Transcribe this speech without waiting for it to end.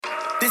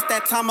This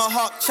that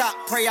tomahawk chop,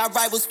 pray our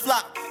rivals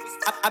flop.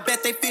 I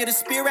bet they feel the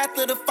spear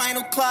after the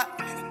final clock.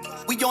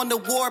 We on the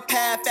war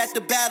path at the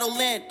battle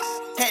end,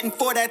 heading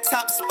for that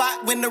top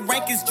spot when the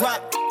rank is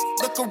dropped.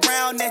 Look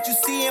around as you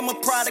see him, a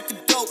product of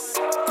dope.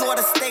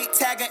 Florida State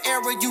tagger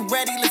era, you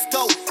ready? Let's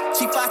go.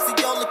 Chief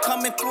Osceola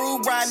coming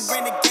through, riding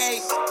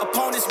renegade.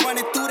 Opponents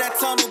running through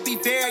that tunnel, be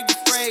very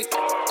afraid.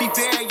 Be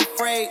very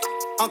afraid.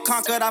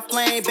 Unconquered our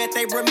flame, bet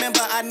they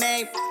remember our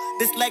name.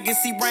 This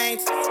legacy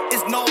reigns,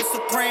 it's no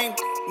supreme.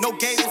 No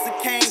gators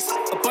or canes,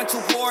 a bunch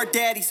of war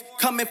daddies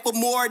coming for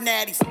more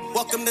natties.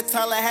 Welcome to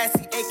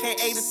Tallahassee,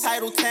 aka the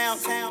title town.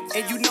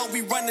 And you know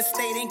we run the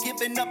state, ain't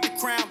giving up the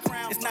crown.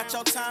 It's not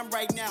your time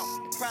right now.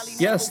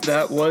 Yes,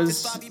 that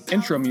was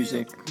intro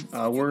music.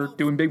 We're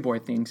doing big boy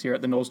things here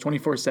at the Noles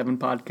 24/7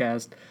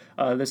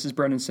 podcast. This is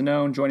Brendan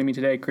Sinone. Joining me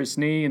today, Chris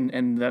Nee,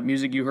 and that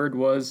music you heard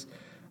was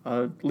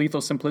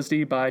Lethal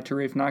Simplicity by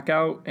Tarif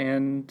Knockout,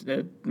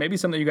 and maybe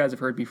something you guys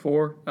have heard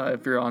before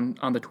if you're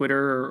on the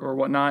Twitter or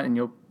whatnot, and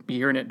you'll be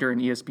hearing it during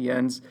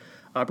ESPN's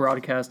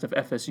broadcast of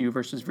FSU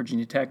versus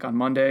Virginia Tech on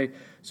Monday.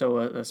 So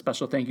a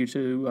special thank you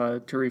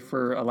to Tarif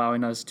for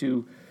allowing us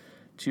to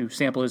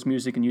sample his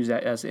music and use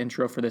that as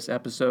intro for this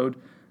episode.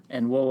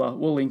 And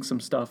we'll link some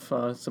stuff,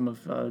 some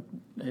of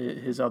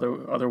his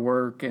other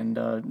work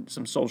and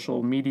some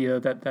social media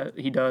that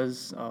he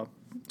does, so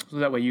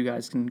that way you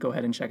guys can go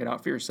ahead and check it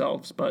out for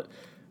yourselves. But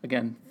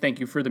again, thank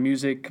you for the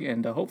music,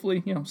 and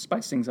hopefully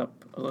spice things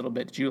up a little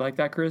bit. Did you like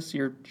that, Chris?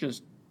 You're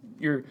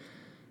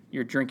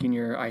drinking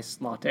your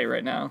iced latte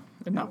right now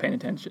and not paying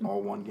attention.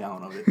 All 1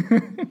 gallon of it.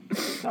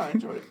 No, I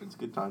enjoyed it. It's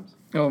good times.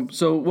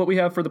 So what we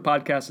have for the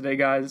podcast today,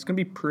 guys, it's going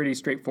to be pretty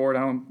straightforward. I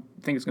don't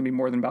think it's going to be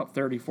more than about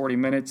 30, 40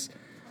 minutes.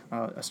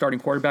 A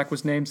starting quarterback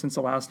was named since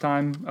the last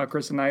time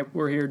Chris and I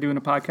were here doing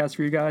a podcast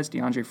for you guys,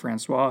 Deondre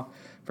Francois.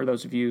 For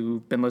those of you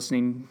who've been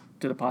listening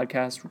to the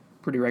podcast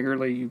pretty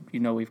regularly, you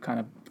know we've kind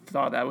of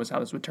thought that was how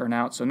this would turn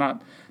out. So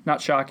not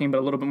shocking, but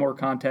a little bit more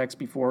context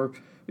before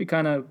we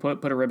kind of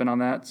put a ribbon on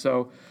that.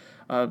 So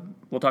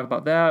we'll talk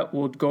about that.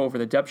 We'll go over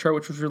the depth chart,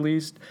 which was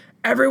released.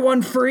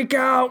 Everyone freak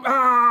out!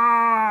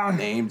 Ah!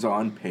 Names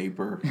on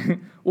paper.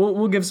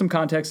 We'll give some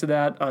context to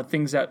that.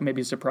 Things that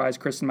maybe surprise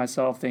Chris and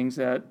myself. Things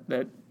that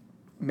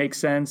make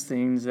sense.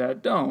 Things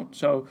that don't.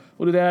 So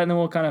we'll do that, and then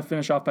we'll kind of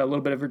finish off by a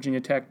little bit of Virginia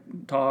Tech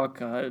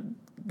talk.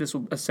 This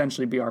will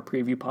essentially be our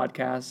preview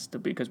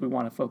podcast because we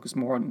want to focus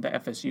more on the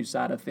FSU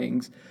side of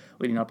things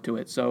leading up to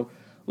it. So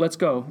let's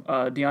go.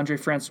 Deondre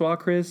Francois,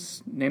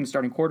 Chris, named the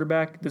starting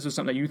quarterback. This was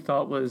something that you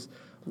thought was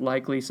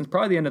likely since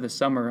probably the end of the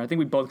summer. I think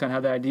we both kind of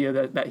had the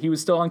idea that he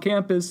was still on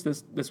campus.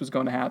 This was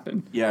going to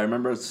happen. Yeah, I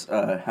remember us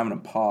having a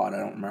pod. I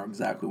don't remember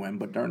exactly when,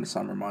 but during the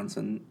summer months.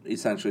 And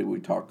essentially we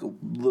talked a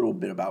little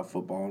bit about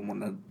football. And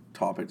one of the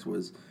topics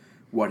was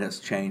what has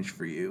changed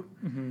for you.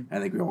 Mm-hmm. I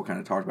think we all kind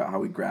of talked about how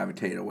we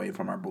gravitated away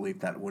from our belief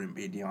that it wouldn't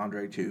be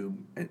DeAndre to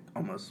it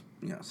almost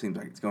seems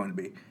like it's going to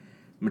be.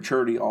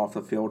 Maturity off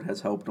the field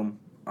has helped him.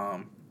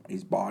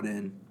 He's bought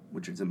in,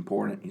 which is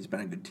important. He's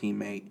been a good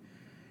teammate.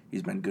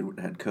 He's been good with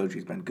the head coach.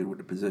 He's been good with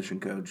the position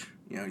coach.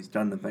 He's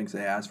done the things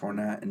they asked for in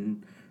that,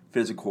 and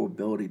physical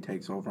ability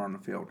takes over on the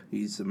field.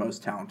 He's the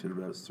most talented of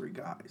those three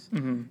guys,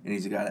 and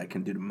he's a guy that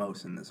can do the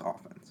most in this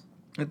offense.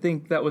 I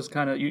think that was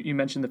kind of, you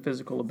mentioned the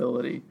physical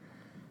ability.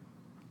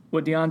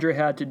 What DeAndre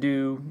had to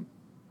do,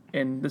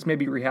 and this may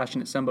be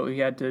rehashing it some, but he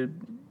had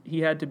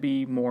to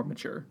be more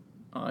mature.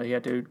 He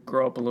had to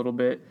grow up a little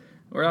bit.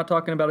 We're not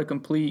talking about a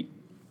complete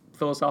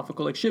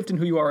philosophical shift in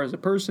who you are as a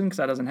person, because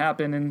that doesn't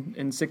happen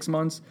in 6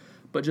 months,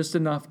 but just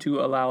enough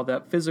to allow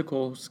that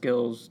physical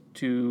skills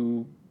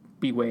to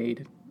be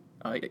weighed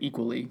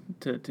equally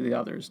to the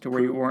others, to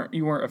where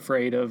you weren't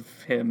afraid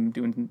of him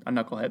doing a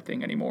knucklehead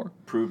thing anymore.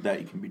 Prove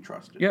that you can be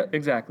trusted. Yeah,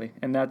 exactly,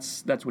 and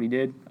that's what he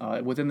did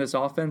within this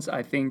offense.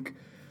 I think.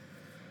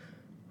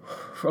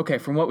 Okay,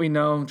 from what we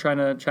know, trying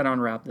to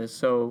unwrap this.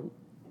 So,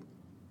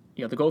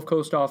 the Gulf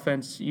Coast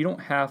offense, you don't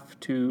have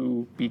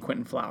to be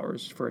Quentin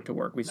Flowers for it to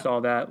work. We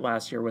saw that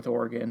last year with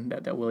Oregon,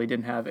 that Willie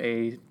didn't have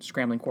a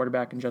scrambling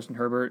quarterback in Justin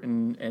Herbert,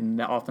 and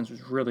that offense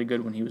was really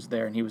good when he was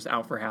there, and he was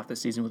out for half the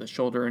season with a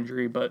shoulder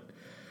injury. But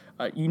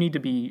you need to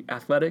be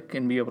athletic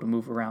and be able to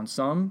move around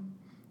some.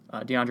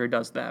 DeAndre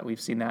does that.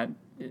 We've seen that.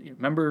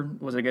 Remember,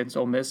 was it against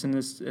Ole Miss in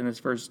this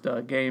first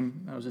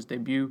game? That was his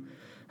debut.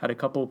 Had a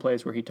couple of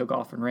plays where he took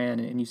off and ran,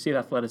 and you see the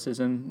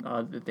athleticism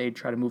that they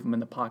try to move him in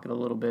the pocket a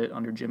little bit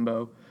under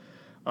Jimbo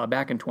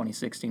back in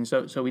 2016.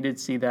 So we did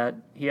see that.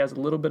 He has a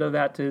little bit of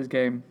that to his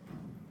game.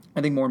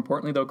 I think more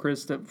importantly, though,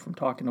 Chris, that from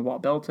talking to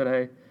Walt Bell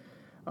today,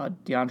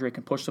 DeAndre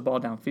can push the ball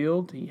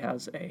downfield. He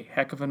has a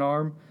heck of an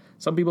arm.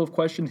 Some people have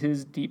questioned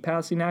his deep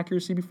passing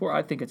accuracy before.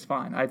 I think it's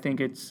fine. I think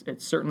it's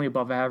certainly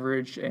above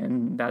average,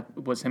 and that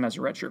was him as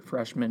a redshirt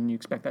freshman. You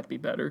expect that to be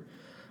better.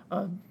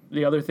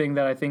 The other thing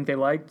that I think they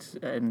liked,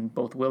 and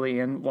both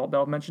Willie and Walt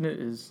Bell mentioned it,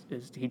 is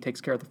he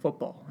takes care of the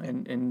football.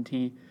 And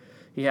he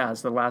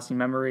has. The lasting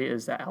memory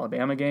is that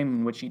Alabama game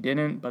in which he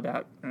didn't, but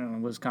that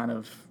was kind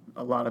of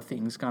a lot of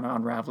things kind of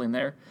unraveling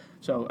there.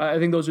 So I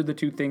think those are the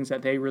two things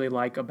that they really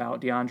like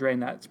about DeAndre,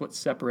 and that's what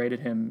separated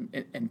him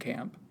in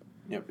camp.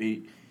 Yep,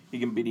 He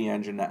can be the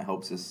engine that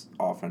helps this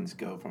offense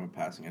go from a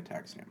passing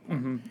attack standpoint.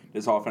 Mm-hmm.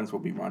 This offense will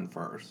be run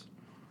first.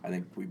 I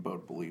think we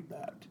both believe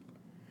that.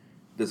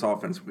 This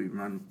offense will be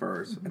run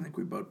first. I think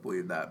we both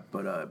believe that.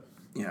 But,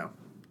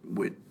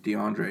 with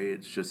DeAndre,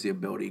 it's just the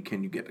ability.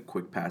 Can you get a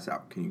quick pass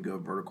out? Can you go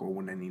vertical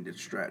when they need to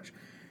stretch?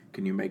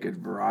 Can you make a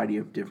variety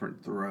of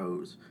different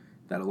throws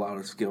that allow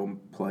the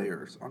skilled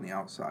players on the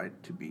outside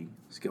to be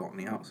skilled on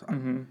the outside?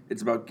 Mm-hmm.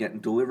 It's about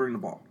delivering the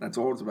ball. That's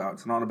all it's about.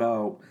 It's not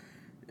about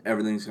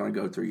everything's going to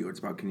go through you. It's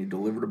about, can you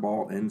deliver the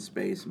ball in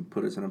space and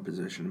put us in a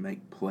position to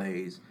make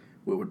plays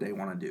with what they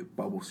want to do.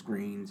 Bubble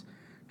screens,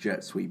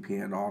 jet sweep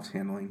handoffs,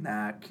 handling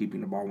that, keeping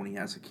the ball when he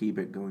has to keep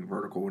it, going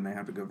vertical when they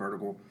have to go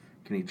vertical.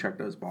 Can he check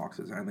those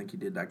boxes? I think he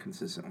did that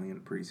consistently in the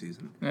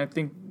preseason. And I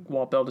think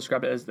Walt Bell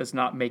described it as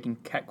not making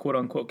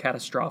quote-unquote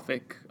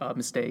catastrophic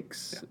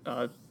mistakes.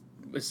 Yeah.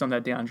 It's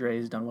something that DeAndre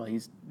has done well.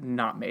 He's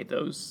not made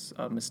those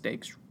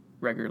mistakes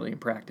regularly in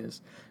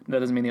practice. That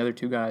doesn't mean the other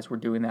two guys were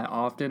doing that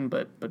often,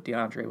 but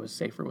DeAndre was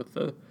safer with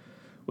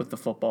the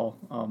football.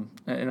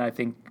 And I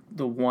think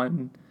the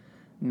one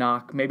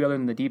knock, maybe other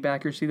than the deep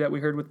accuracy that we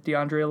heard with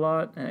DeAndre a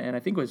lot, and I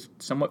think was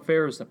somewhat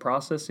fair, is the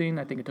processing.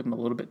 I think it took him a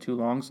little bit too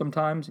long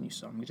sometimes, and you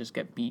saw him just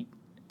get beat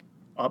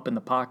up in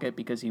the pocket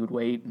because he would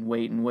wait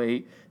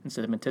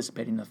instead of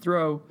anticipating the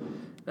throw.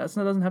 That's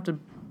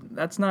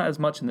not as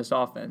much in this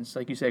offense.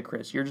 Like you said,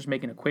 Chris, you're just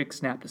making a quick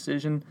snap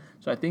decision.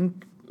 So I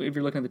think if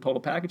you're looking at the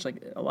total package,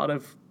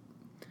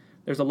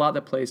 there's a lot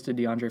that plays to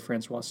DeAndre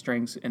Francois'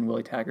 strengths and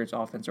Willie Taggart's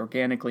offense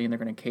organically, and they're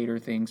going to cater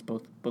things.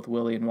 Both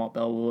Willie and Walt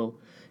Bell will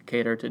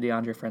cater to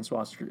DeAndre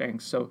Francois'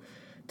 strengths. So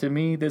to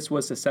me, this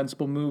was a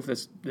sensible move.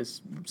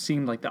 This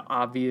seemed like the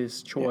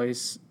obvious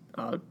choice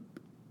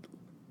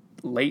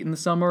late in the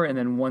summer, and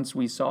then once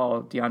we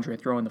saw DeAndre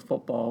throwing the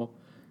football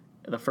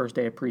the first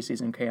day of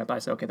preseason camp, I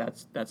said, okay,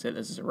 that's it.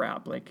 This is a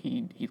wrap. Like,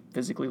 he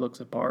physically looks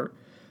the part.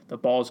 The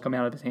ball is coming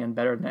out of his hand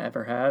better than it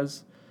ever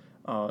has.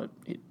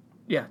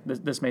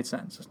 This made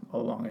sense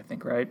all along, I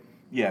think, right?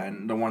 Yeah,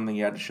 and the one thing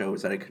he had to show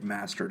is that he could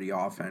master the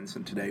offense.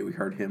 And today we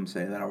heard him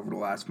say that over the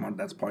last month,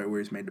 that's probably where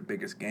he's made the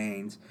biggest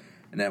gains.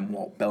 And then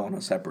Walt Bell in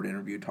a separate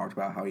interview talked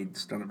about how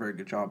he's done a very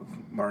good job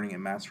of learning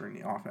and mastering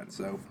the offense.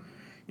 So,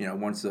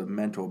 once the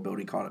mental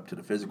ability caught up to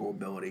the physical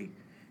ability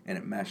and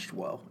it meshed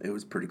well, it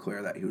was pretty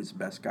clear that he was the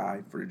best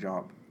guy for the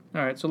job.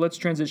 All right, so let's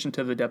transition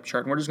to the depth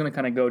chart. And we're just going to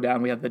kind of go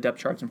down. We have the depth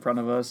charts in front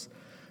of us.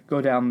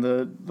 Go down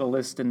the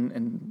list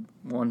and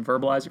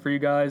verbalize it for you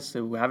guys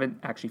who haven't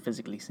actually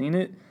physically seen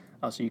it,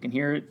 so you can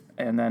hear it,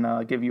 and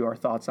then give you our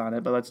thoughts on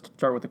it. But let's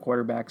start with the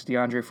quarterbacks.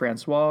 DeAndre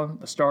Francois,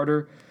 the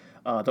starter.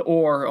 The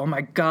Orr, oh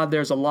my God,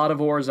 there's a lot of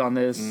Orrs on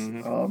this.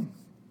 Mm-hmm.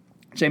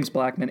 James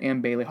Blackman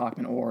and Bailey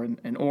Hockman Orr.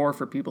 And Orr,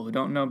 for people who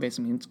don't know,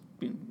 basically means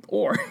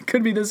Orr.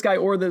 Could be this guy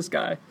or this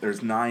guy.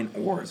 There's 9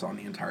 Orrs on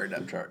the entire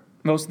depth chart.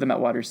 Most of them at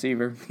wide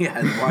receiver.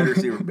 Yeah, the wide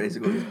receiver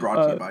basically is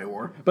brought to you by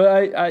Orr.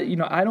 But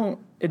I don't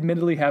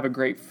admittedly have a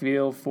great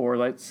feel for,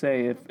 let's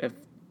say, if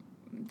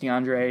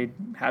DeAndre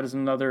has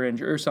another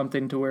injury or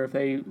something, to where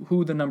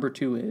who the number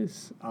 2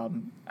 is.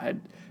 I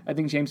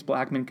think James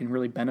Blackman can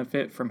really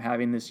benefit from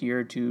having this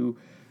year to,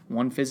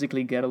 one,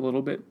 physically get a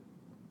little bit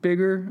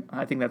bigger.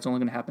 I think that's only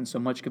going to happen so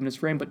much given his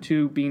frame, but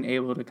 2, being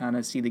able to kind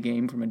of see the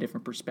game from a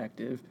different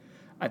perspective.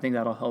 I think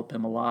that'll help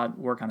him a lot,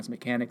 work on his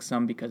mechanics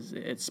some, because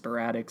it's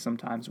sporadic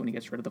sometimes when he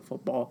gets rid of the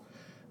football.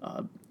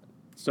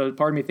 So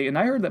part of me and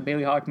I heard that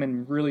Bailey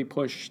Hockman really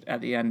pushed at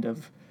the end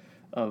of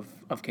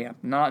camp.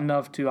 Not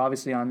enough to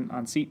obviously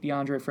unseat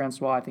DeAndre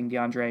Francois. I think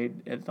DeAndre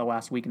at the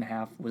last week and a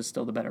half was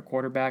still the better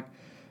quarterback,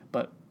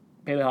 but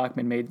Bailey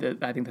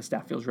Hockman I think the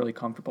staff feels really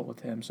comfortable with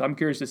him. So I'm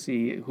curious to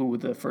see who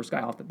the first guy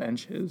off the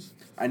bench is.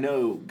 I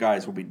know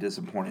guys will be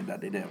disappointed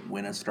that they didn't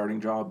win a starting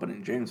job, but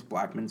in James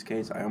Blackman's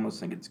case, I almost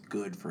think it's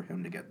good for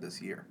him to get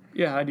this year.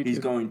 Yeah, I do too. He's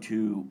going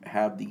to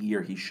have the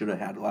year he should have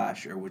had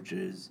last year, which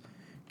is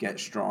get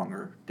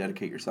stronger,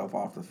 dedicate yourself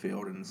off the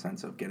field in the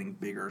sense of getting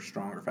bigger,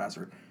 stronger,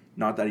 faster.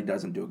 Not that he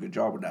doesn't do a good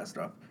job with that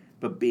stuff,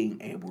 but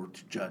being able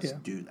to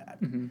just do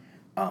that. Mm-hmm.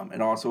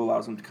 It also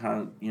allows them to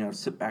kind of,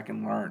 sit back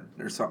and learn.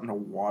 There's something to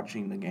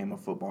watching the game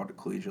of football at the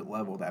collegiate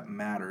level that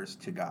matters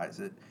to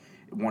guys.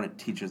 One, it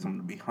teaches them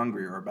to be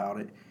hungrier about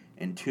it,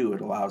 and 2,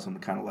 it allows them to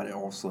kind of let it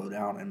all slow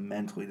down, and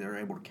mentally they're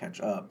able to catch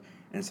up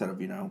instead of,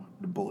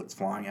 the bullets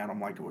flying at him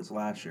like it was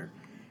last year.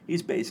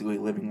 He's basically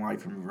living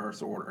life in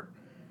reverse order.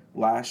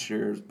 Last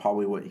year is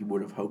probably what he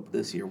would have hoped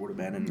this year would have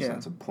been in the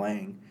sense of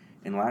playing,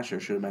 and last year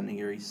should have been the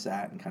year he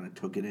sat and kind of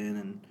took it in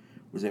and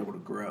was able to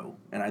grow.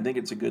 And I think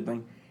it's a good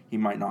thing. He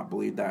might not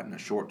believe that in the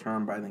short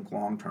term, but I think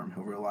long term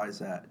he'll realize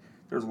that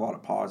there's a lot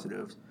of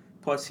positives.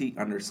 Plus, he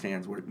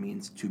understands what it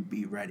means to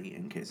be ready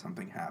in case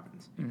something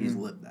happens. Mm-hmm. He's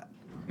lived that.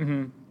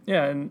 Mm-hmm.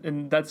 Yeah,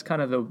 and that's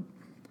kind of the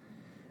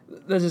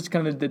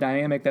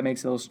dynamic that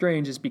makes it a little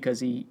strange, is because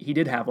he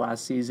did have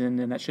last season,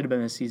 and that should have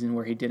been a season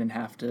where he didn't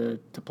have to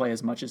play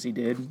as much as he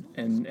did,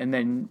 and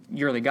then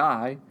you're the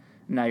guy.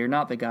 Now you're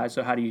not the guy,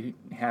 so how do you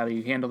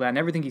handle that? And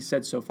everything he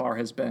said so far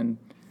has been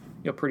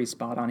pretty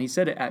spot on. He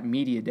said it at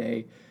media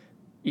day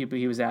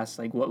he was asked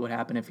like what would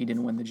happen if he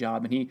didn't win the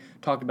job, and he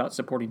talked about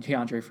supporting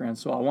Deondre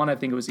Francois. One, I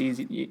think it was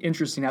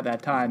interesting at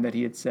that time that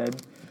he had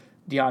said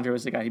DeAndre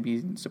was the guy he'd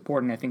be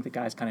supporting. I think the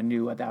guys kind of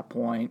knew at that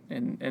point,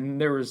 and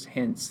there was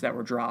hints that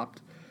were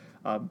dropped.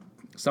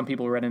 Some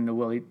people read into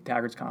Willie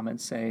Taggart's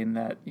comments saying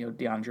that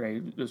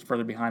DeAndre was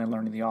further behind in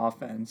learning the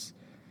offense.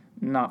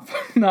 Not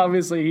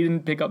obviously he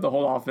didn't pick up the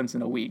whole offense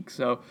in a week,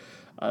 so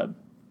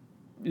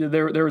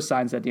there were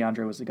signs that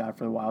DeAndre was the guy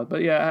for a while.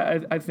 But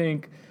yeah, I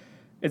think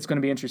it's going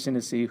to be interesting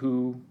to see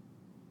who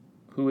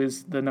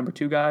is the number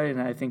 2 guy,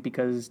 and I think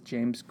because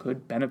James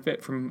could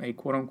benefit from a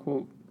quote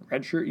unquote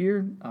redshirt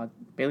year,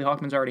 Bailey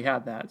Hawkman's already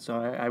had that, so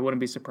I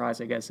wouldn't be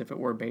surprised, I guess, if it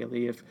were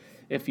Bailey,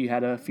 if you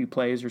had a few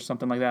plays or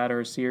something like that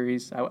or a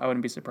series, I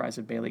wouldn't be surprised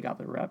if Bailey got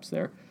the reps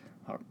there.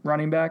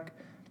 Running back,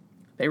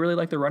 they really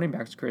like the running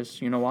backs,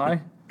 Chris. You know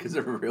why? Because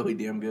they're really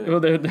damn good. Well,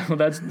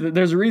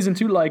 there's a reason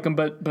to like them,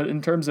 but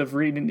in terms of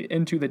reading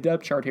into the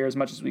depth chart here as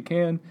much as we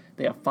can,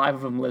 they have 5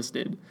 of them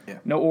listed. Yeah.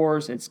 No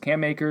Orrs. It's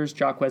Cam Akers,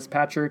 Jacquez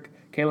Patrick,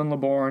 Kalen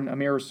LeBourne,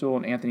 Amir Rasul,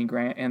 and Anthony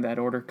Grant in that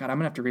order. God, I'm going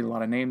to have to read a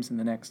lot of names in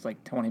the next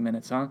 20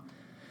 minutes, huh?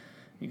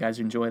 You guys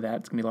enjoy that.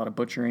 It's going to be a lot of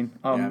butchering.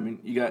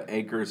 You got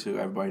Akers, who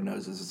everybody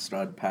knows is a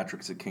stud.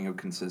 Patrick's a king of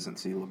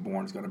consistency.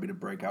 LeBourne's going to be the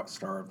breakout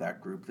star of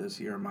that group this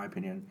year, in my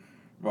opinion.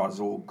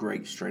 Rasul,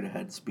 great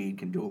straight-ahead speed,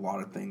 can do a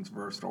lot of things,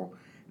 versatile.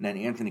 And then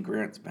Anthony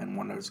Grant's been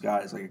one of those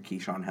guys, like a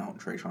Keyshawn Helton,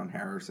 Trayshawn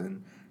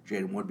Harrison,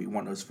 Jaden Woodby,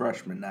 one of those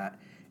freshmen that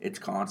it's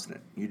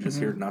constant. You just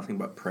hear nothing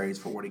but praise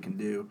for what he can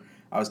do.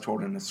 I was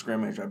told in the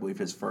scrimmage, I believe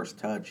his first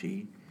touch,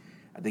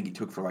 I think he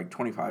took for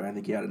 25. I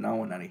think he had another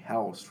one that he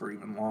housed for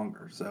even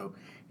longer. So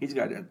he's a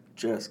guy that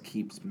just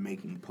keeps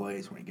making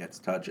plays when he gets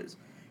touches.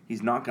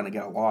 He's not going to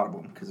get a lot of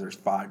them because there's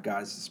 5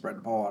 guys to spread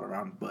the ball out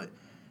around, but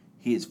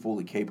he is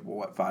fully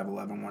capable at 5'11",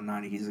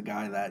 190. He's a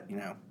guy that,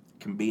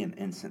 can be an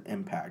instant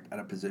impact at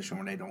a position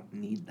where they don't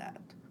need that.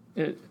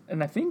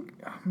 And I think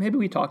maybe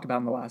we talked about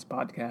in the last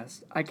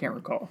podcast. I can't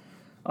recall.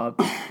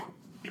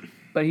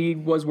 But he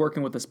was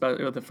working with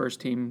the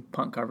first team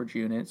punt coverage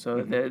unit,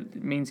 so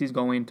that means he's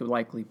going to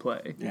likely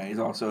play. Yeah, he's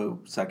also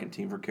second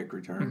team for kick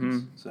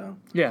returns. So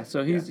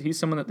he's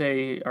someone that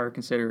they are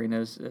considering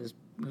as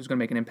who's going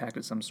to make an impact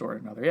at some sort or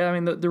another. Yeah, I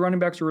mean the running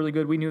backs are really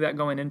good. We knew that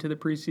going into the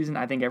preseason.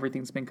 I think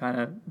everything's been kind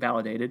of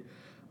validated.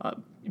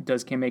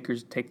 Does Cam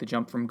Akers take the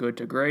jump from good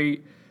to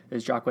great?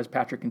 Does Jacquez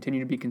Patrick continue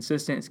to be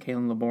consistent? Is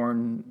Kalen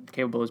LeBourne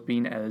capable of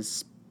being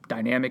as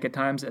dynamic at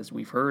times as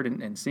we've heard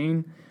and seen?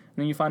 And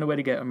then you find a way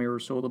to get Amir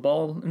Rasul the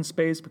ball in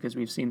space, because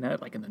we've seen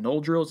that in the Knoll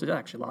drills. It's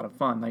actually a lot of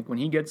fun. When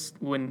he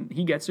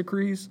gets a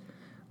crease,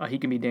 he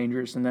can be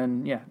dangerous. And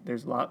then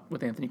there's a lot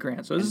with Anthony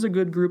Grant. So this is a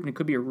good group, and it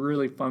could be a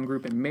really fun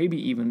group, and maybe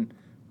even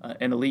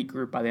an elite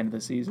group by the end of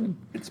the season.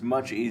 It's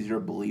much easier to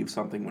believe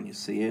something when you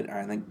see it.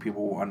 I think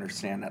people will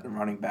understand that the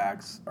running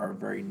backs are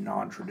very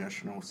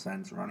non-traditional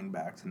sense running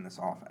backs in this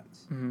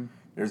offense. Mm-hmm.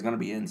 There's going to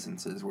be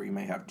instances where you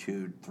may have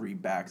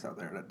 2-3 backs out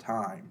there at a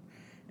time,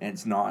 and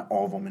it's not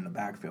all of them in the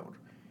backfield.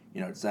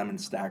 It's them in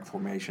stack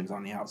formations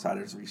on the outside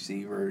as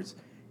receivers,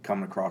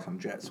 coming across on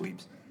jet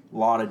sweeps. A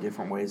lot of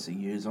different ways to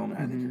use them, and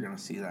I think you're going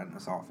to see that in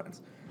this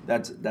offense.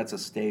 That's a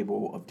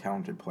stable of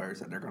talented players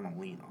that they're going to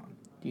lean on.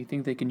 Do you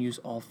think they can use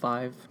all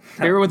 5?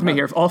 Bear with me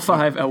here. All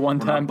 5 at one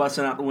time. We're not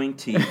busting out the wing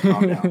teeth.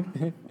 Calm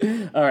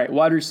down. All right,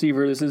 wide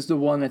receiver. This is the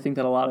one I think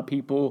that a lot of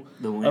people...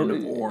 The land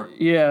of Orr.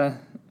 Yeah.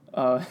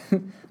 I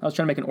was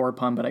trying to make an Orr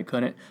pun, but I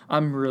couldn't.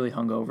 I'm really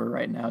hungover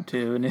right now,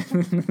 too,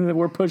 and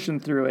we're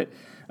pushing through it.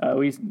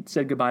 We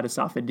said goodbye to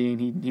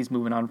Safadine. He's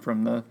moving on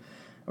from the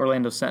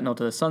Orlando Sentinel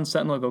to the Sun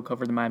Sentinel to go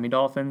cover the Miami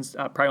Dolphins.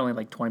 Probably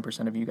only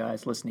 20% of you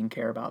guys listening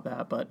care about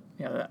that, but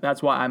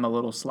that's why I'm a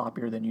little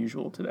sloppier than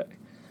usual today.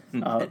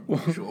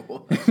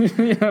 Usual.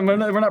 We're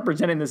not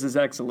pretending this is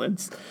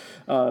excellence.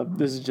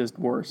 This is just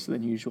worse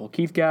than usual.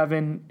 Keith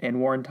Gavin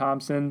and Warren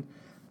Thompson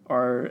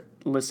are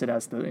listed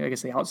as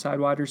the outside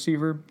wide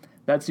receiver.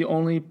 That's the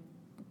only,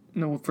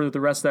 for the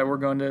rest that we're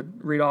going to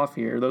read off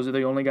here, those are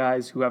the only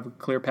guys who have a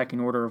clear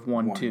pecking order of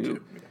 1,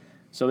 2.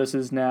 So this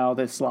is now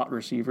the slot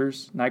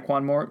receivers: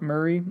 Naquan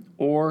Murray,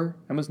 or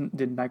I almost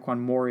did Naquan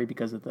Murray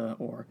because of the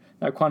or.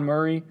 Naquan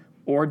Murray,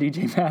 or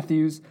DJ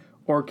Matthews,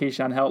 or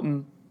Keyshawn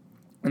Helton.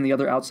 And the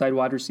other outside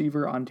wide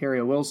receiver,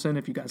 Ontario Wilson,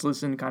 if you guys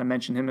listen, kind of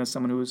mentioned him as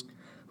someone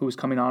who was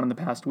coming on in the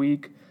past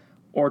week,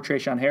 or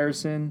Trayshawn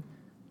Harrison,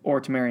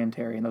 or Tamarian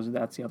Terry, and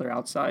that's the other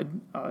outside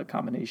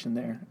combination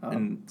there.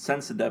 And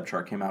since the depth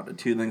chart came out, the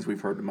 2 things we've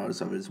heard the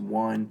most of is,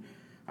 1,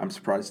 I'm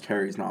surprised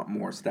Terry's not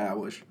more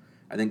established.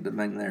 I think the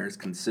thing there is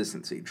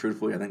consistency.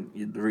 Truthfully, I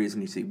think the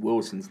reason you see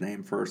Wilson's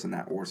name first in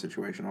that Orr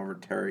situation over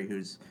Terry,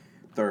 who's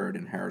third,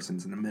 and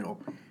Harrison's in the middle,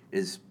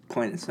 is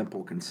plain and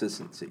simple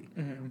consistency.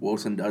 Mm-hmm.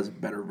 Wilson does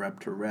better rep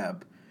to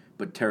rep,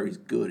 but Terry's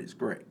good is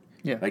great.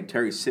 Yeah.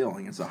 Terry's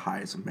ceiling is the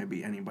highest of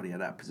maybe anybody at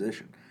that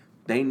position.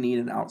 They need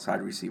an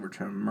outside receiver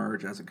to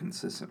emerge as a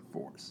consistent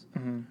force.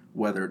 Mm-hmm.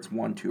 Whether it's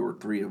 1, 2, or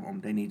 3 of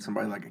them, they need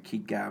somebody like a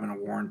Keith Gavin, a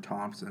Warren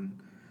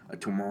Thompson, a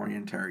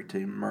Tamarian Terry to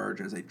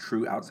emerge as a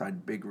true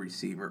outside big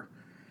receiver.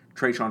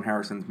 Trayshawn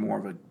Harrison's more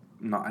of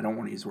I don't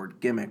want to use the word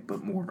gimmick,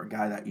 but more of a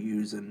guy that you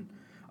use in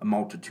a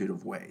multitude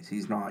of ways.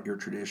 He's not your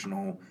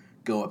traditional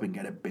go up and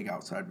get a big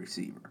outside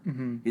receiver.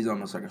 Mm-hmm. He's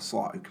almost like a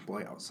slot who can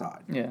play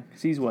outside. Yeah,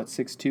 because he's,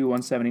 6'2",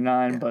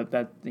 179, but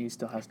that he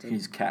still has to...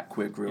 He's cat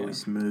quick, really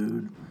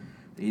smooth.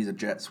 He's a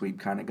jet sweep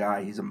kind of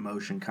guy. He's a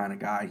motion kind of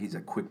guy. He's a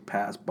quick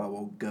pass,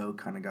 bubble, go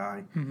kind of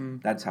guy. Mm-hmm.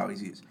 That's how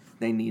he's used.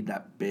 They need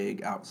that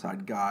big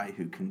outside guy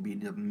who can be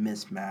the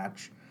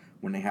mismatch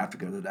when they have to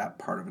go to that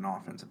part of an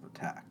offensive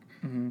attack.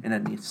 Mm-hmm. And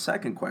then the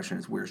second question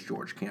is, where's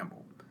George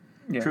Campbell?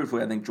 Yeah.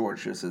 Truthfully, I think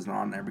George just isn't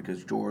on there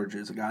because George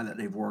is a guy that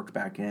they've worked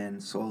back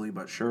in slowly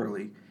but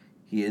surely.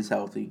 He is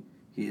healthy.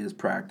 He is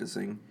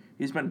practicing.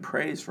 He's been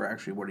praised for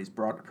actually what he's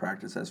brought to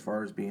practice as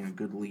far as being a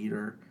good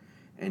leader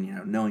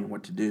and, knowing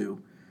what to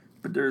do.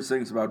 But there's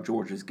things about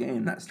George's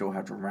game that still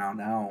have to round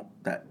out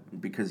that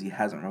because he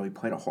hasn't really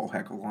played a whole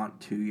heck of a lot in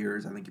 2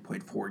 years. I think he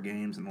played 4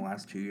 games in the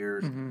last 2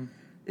 years. Mm-hmm.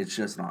 It's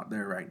just not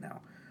there right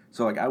now.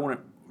 So, I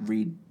wouldn't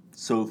read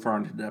so far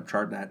into the depth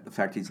chart that the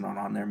fact he's not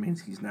on there means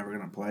he's never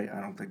going to play.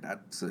 I don't think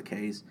that's the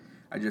case.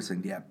 I just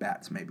think the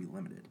at-bats may be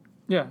limited.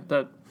 Yeah,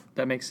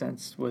 that makes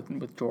sense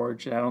with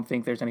George. I don't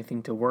think there's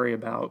anything to worry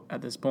about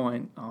at this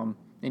point. And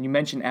you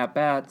mentioned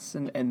at-bats,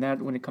 and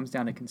that when it comes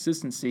down to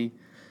consistency.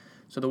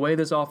 So the way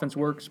this offense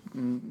works,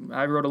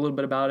 I wrote a little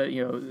bit about it.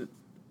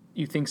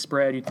 You think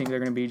spread, you think they're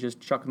going to be just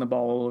chucking the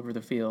ball all over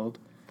the field.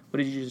 What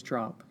did you just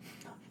drop?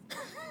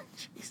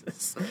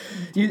 Jesus.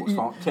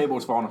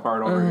 Table's falling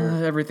apart over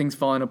here. Everything's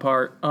falling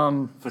apart.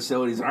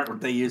 Facilities aren't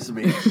what they used to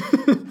be.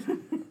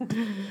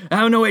 I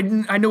don't know.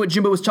 I know what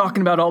Jimbo was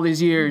talking about all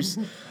these years.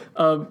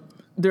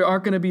 There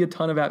aren't going to be a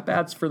ton of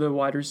at-bats for the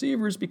wide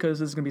receivers because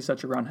this is going to be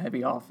such a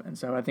run-heavy offense.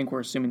 So I think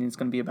we're assuming it's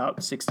going to be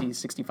about 60,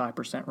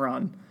 65%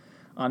 run.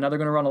 Now they're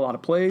going to run a lot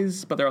of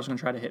plays, but they're also going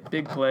to try to hit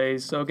big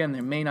plays. So, again,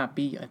 there may not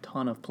be a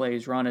ton of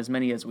plays run, as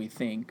many as we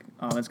think.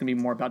 It's going to be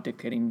more about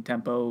dictating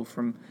tempo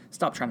from –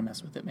 stop trying to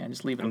mess with it, man.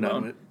 Just leave it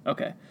alone.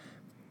 Okay.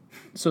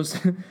 So,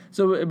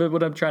 but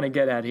what I'm trying to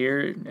get at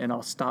here, and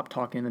I'll stop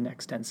talking in the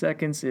next 10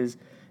 seconds, is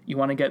you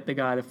want to get the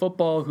guy to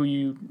football who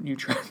you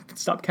try –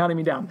 stop counting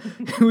me down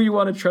 – who you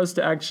want to trust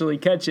to actually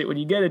catch it when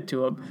you get it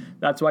to him.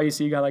 That's why you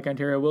see a guy like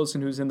Ontario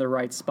Wilson who's in the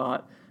right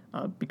spot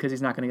because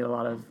he's not going to get a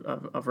lot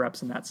of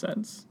reps in that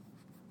sense.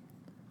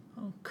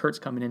 Kurt's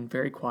coming in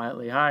very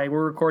quietly. Hi,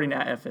 we're recording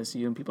at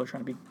FSU, and people are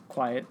trying to be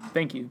quiet.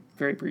 Thank you.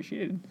 Very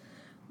appreciated.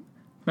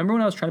 Remember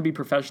when I was trying to be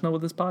professional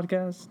with this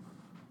podcast?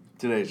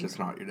 Today's just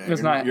not your day.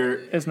 It's not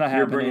happening.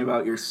 You're bringing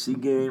about your C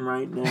game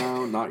right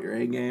now, not your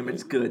A game.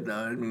 It's good, though.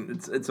 I mean,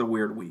 it's a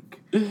weird week.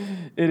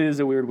 It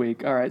is a weird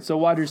week. All right, so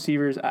wide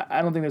receivers,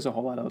 I don't think there's a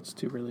whole lot else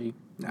to really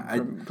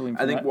glean from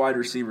I think that. wide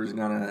receivers are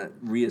going to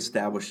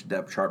reestablish the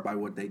depth chart by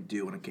what they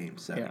do in a game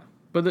setting. Yeah,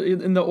 but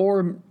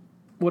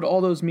what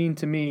all those mean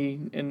to me,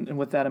 and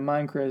with that in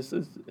mind, Chris,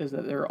 is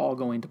that they're all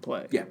going to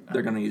play. Yeah,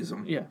 they're going to use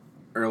them. Yeah.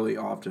 Early,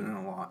 often,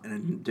 and a lot, and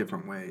in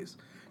different ways.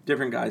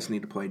 Different guys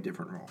need to play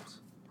different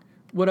roles.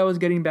 What I was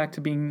getting back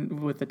to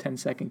being with the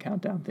 10-second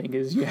countdown thing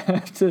is you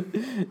have to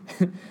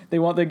 – they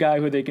want the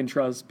guy who they can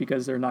trust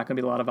because there are not going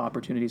to be a lot of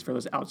opportunities for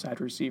those outside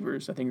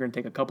receivers. I think you're going to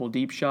take a couple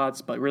deep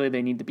shots, but really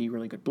they need to be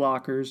really good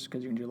blockers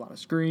because you're going to do a lot of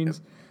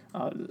screens.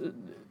 Yep.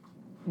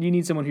 You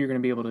need someone who you're going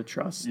to be able to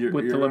trust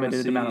with the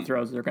limited amount of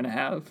throws they're going to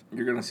have.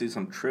 You're going to see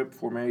some trip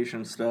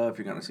formation stuff.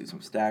 You're going to see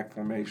some stack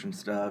formation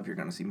stuff. You're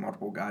going to see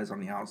multiple guys on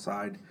the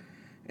outside.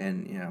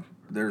 And,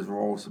 there's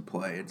roles to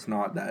play. It's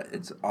not that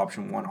it's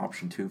option 1,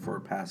 option 2 for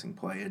a passing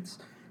play. It's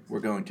we're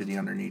going to the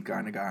underneath guy,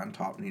 and the guy on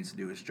top needs to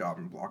do his job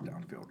and block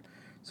downfield.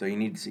 So you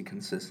need to see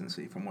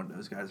consistency from what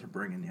those guys are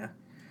bringing you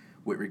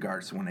with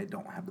regards to when they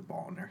don't have the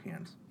ball in their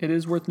hands. It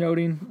is worth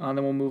noting, then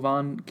we'll move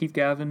on. Keith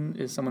Gavin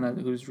is someone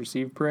who's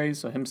received praise,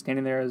 so him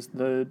standing there as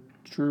the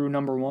true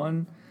number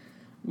one.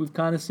 We've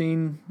kind of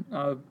seen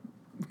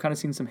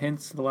some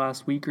hints the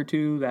last week or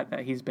two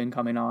that he's been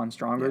coming on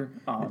stronger.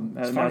 Yeah. And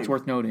that's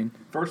worth noting.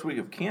 First week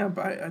of camp,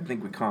 I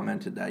think we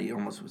commented that he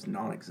almost was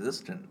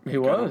non-existent. He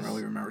was. I don't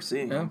really remember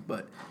seeing him,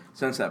 but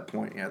since that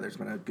point, there's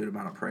been a good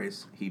amount of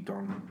praise heaped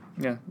on him.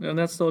 Yeah, and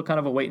that's still kind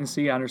of a wait and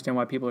see. I understand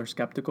why people are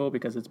skeptical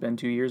because it's been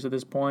 2 years at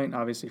this point.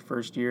 Obviously,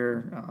 first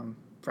year,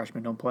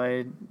 freshmen don't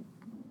play.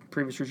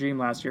 Previous regime,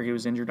 last year he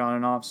was injured on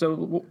and off.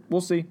 So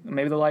we'll see.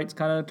 Maybe the lights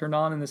kind of turned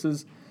on,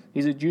 and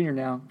he's a junior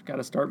now. Got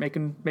to start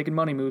making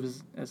money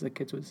moves, as the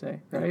kids would say,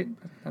 right?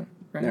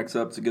 Right? Next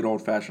up, it's a good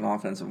old-fashioned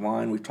offensive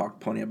line. We've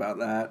talked plenty about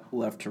that.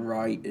 Left to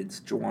right,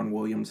 it's Juwan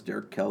Williams,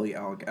 Derek Kelly,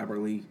 Alec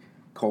Eberle,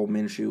 Cole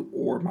Minshew,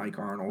 or Mike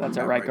Arnold. That's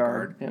at right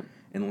guard. Yep.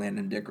 And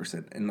Landon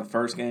Dickerson. In the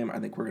first game, I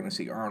think we're going to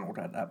see Arnold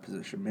at that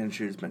position.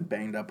 Minshew's been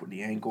banged up with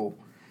the ankle.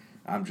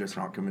 I'm just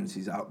not convinced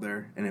he's out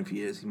there. And if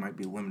he is, he might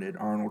be limited.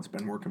 Arnold's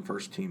been working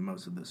first team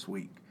most of this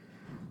week.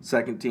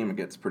 Second team, it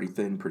gets pretty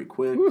thin pretty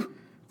quick. Woo.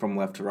 From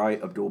left to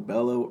right, Abdul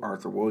Bello,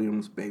 Arthur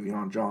Williams,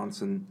 Bavion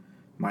Johnson,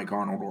 Mike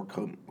Arnold, or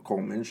Cole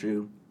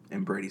Minshew,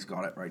 and Brady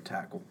Scott at right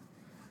tackle.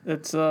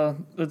 It's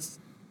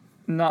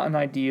not an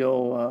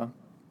ideal.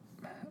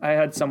 I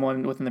had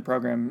someone within the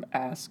program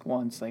ask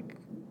once, like,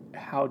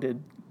 how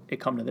did it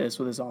come to this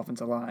with this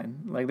offensive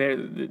line. Like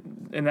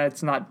and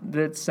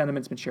that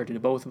sentiment's been shared to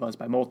both of us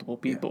by multiple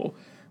people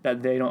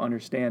that they don't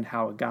understand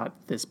how it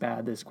got this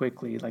bad this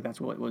quickly. Like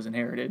that's what was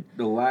inherited.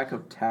 The lack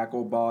of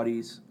tackle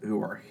bodies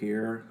who are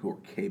here, who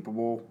are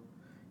capable,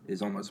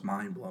 is almost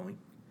mind blowing.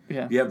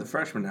 Yeah. You have the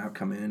freshmen that have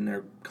come in,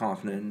 they're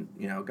confident,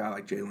 a guy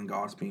like Jalen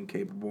Goss being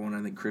capable, and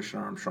I think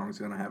Christian Armstrong's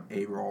going to have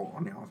a role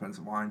on the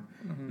offensive line,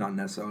 not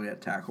necessarily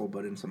at tackle,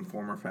 but in some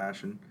form or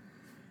fashion.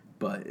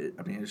 But,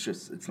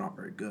 it's not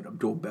very good.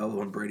 Abdul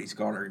Bello and Brady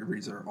Scott are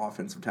their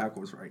offensive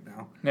tackles right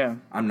now. Yeah.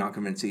 I'm not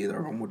convinced either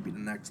of them would be the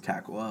next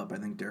tackle up. I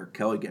think Derek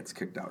Kelly gets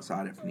kicked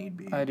outside if need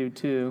be. I do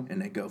too.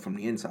 And they go from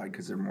the inside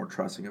because they're more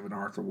trusting of an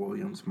Arthur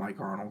Williams,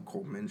 Mike Arnold,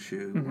 Cole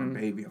Minshew, or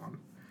Bavion.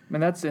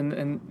 And that's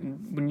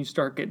and when you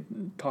start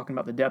talking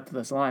about the depth of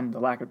this line, the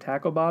lack of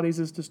tackle bodies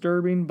is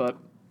disturbing. But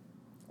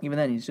even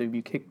then, if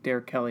you kick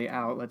Derek Kelly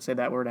out, let's say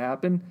that were to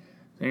happen,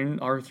 then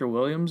Arthur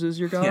Williams is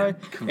your guy. Yeah,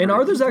 and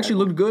Arthur's actually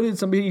looked good at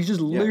somebody. He's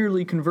just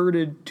literally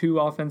converted to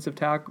offensive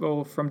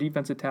tackle from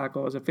defensive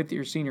tackle as a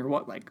fifth-year senior.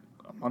 Like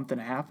a month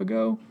and a half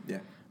ago? Yeah.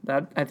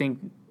 That I think.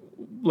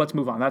 Let's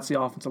move on. That's the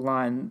offensive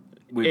line.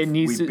 We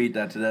beat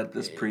that to death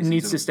this preseason. It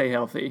needs to stay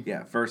healthy.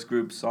 Yeah, first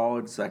group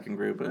solid, second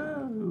group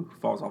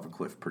falls off a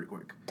cliff pretty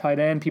quick. Tight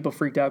end, people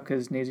freaked out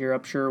because Nazir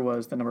Upshur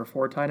was the number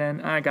 4 tight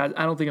end. I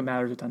don't think it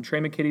matters a ton. Trey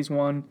McKitty's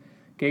 1,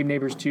 Gabe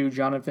Neighbors 2,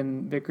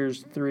 Jonathan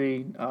Vickers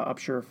 3,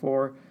 Upshur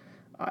 4.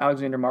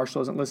 Alexander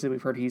Marshall isn't listed.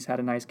 We've heard he's had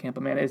a nice camp,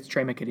 but man, it's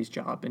Trey McKitty's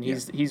job, and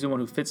he's the one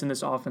who fits in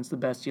this offense the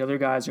best. The other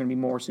guys are going to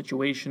be more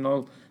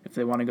situational if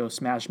they want to go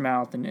smash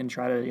mouth and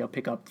try to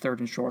pick up third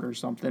and short or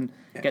something,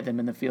 get them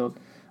in the field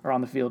or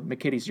on the field.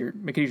 McKitty's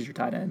your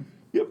tight end.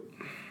 Yep.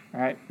 All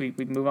right, we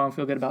can move on.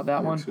 Feel good about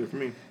that one. Good for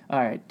me. All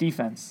right,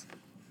 defense.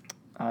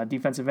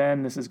 Defensive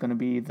end. This is going to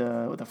be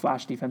the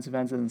flash defensive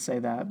ends. It doesn't say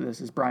that, but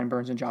this is Brian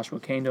Burns and Joshua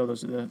Kando.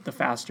 Those are the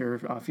faster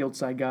field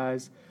side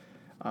guys.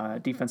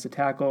 Defensive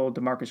tackle,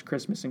 DeMarcus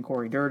Christmas and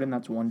Corey Durden,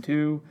 that's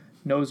 1-2.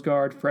 Nose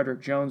guard,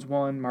 Frederick Jones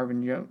 1,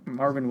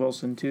 Marvin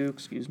Wilson 2,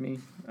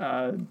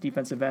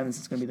 defensive end, this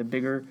is going to be the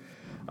bigger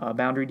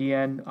boundary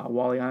DN,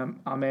 Wally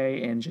Ame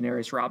and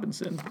Janarius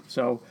Robinson.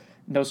 So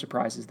no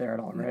surprises there at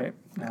all, right?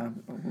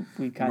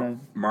 We kind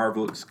of... Marv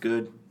looks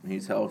good.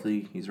 He's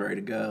healthy. He's ready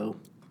to go.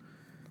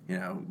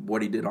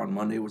 What he did on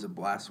Monday was a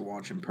blast to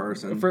watch in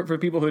person. For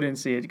people who didn't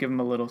see it, give him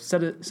a little...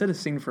 Set a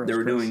scene for us, They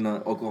were Chris. doing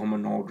the Oklahoma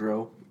Null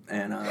drill.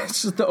 And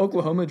it's just the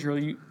Oklahoma drill,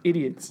 you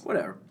idiots.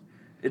 Whatever.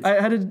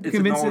 I had to it's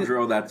convince a Null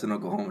drill that's an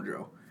Oklahoma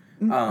drill.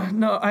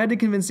 No, I had to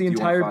convince the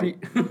entire...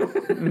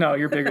 No,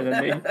 you're bigger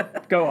than me.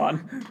 Go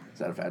on. Is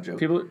that a fat joke?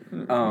 People,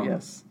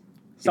 yes.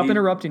 Stop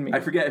interrupting me. I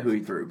forget who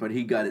he threw, but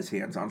he got his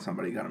hands on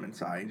somebody, got him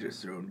inside, and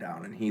just threw him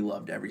down, and he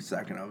loved every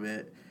second of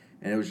it.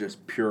 And it was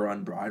just pure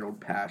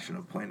unbridled passion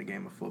of playing a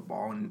game of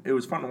football, and it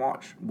was fun to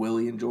watch.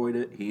 Willie enjoyed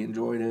it. He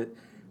enjoyed it.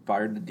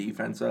 Fired the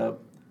defense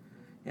up.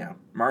 Yeah,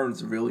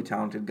 Marvin's a really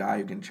talented guy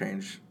who can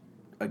change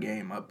a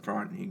game up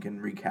front. He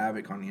can wreak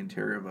havoc on the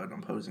interior of an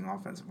opposing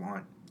offensive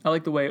line. I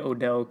like the way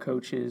Odell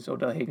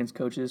Hagens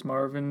coaches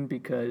Marvin,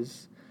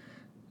 because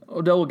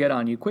Odell will get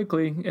on you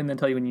quickly and then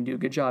tell you when you do a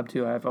good job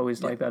too. I've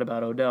always liked that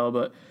about Odell,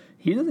 but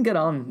he doesn't get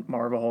on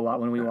Marv a whole lot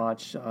when we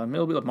watch.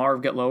 It'll be like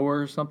Marv get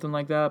lower or something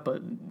like that,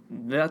 but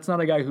that's not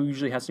a guy who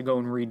usually has to go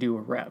and redo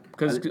a rep,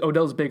 because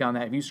Odell's big on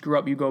that. If you screw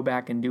up, you go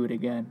back and do it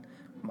again.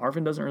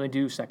 Marvin doesn't really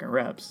do second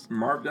reps.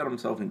 Marv got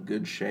himself in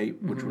good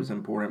shape, which was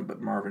important,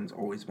 but Marvin's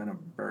always been a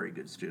very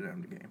good student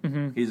of the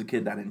game. He's a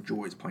kid that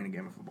enjoys playing a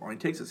game of football. He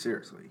takes it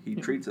seriously. He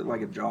treats it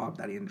like a job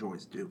that he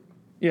enjoys doing.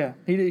 Yeah,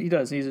 he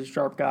does. He's a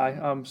sharp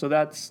guy. So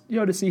that's,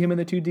 to see him in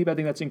the 2 deep, I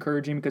think that's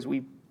encouraging, because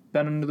we've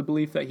been under the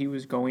belief that he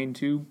was going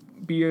to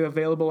be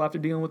available after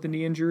dealing with the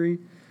knee injury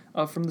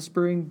from the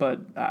spring, but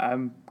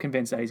I'm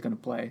convinced that he's going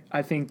to play.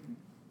 I think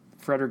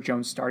Frederick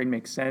Jones starting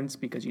makes sense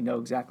because you know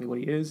exactly what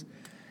he is.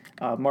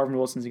 Marvin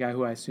Wilson's a guy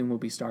who I assume will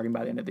be starting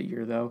by the end of the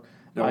year, though.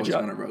 They're always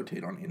going to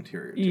rotate on the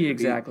interior, too.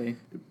 Exactly.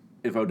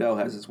 If Odell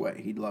has his way,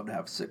 he'd love to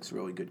have 6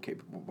 really good,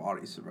 capable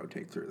bodies to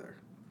rotate through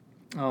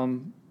there.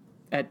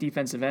 At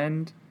defensive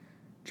end,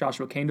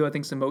 Joshua Kando, I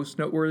think, is the most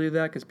noteworthy of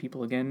that, because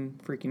people, again,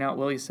 freaking out.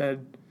 Willie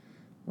said,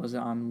 was it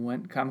on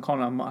Wednesday?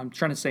 I'm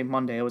trying to say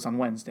Monday. It was on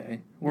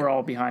Wednesday. We're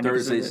all behind.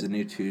 Thursday's the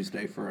new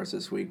Tuesday for us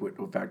this week, with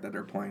the fact that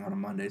they're playing on a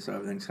Monday, so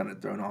everything's kind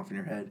of thrown off in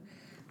your head.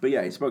 But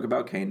yeah, he spoke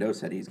about Kando,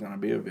 said he's going to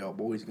be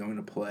available. He's going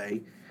to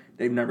play.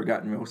 They've never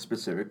gotten real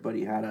specific, but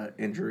he had an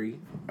injury,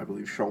 I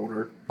believe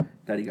shoulder,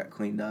 that he got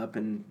cleaned up,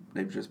 and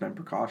they've just been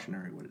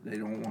precautionary with it. They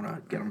don't want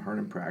to get him hurt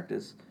in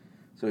practice.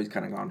 So he's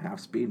kind of gone half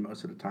speed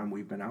most of the time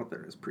we've been out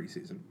there this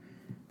preseason.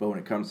 But when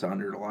it comes to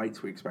under the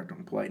lights, we expect him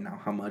to play.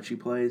 Now, how much he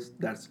plays,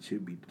 that's to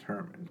be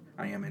determined.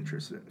 I am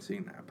interested in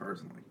seeing that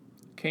personally.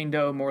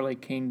 Kando, more like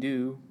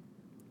Kane-do.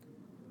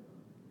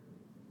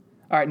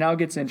 All right, now it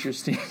gets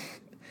interesting.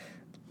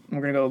 We're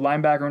going to go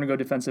linebacker. We're going to go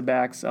defensive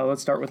backs.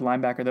 Let's start with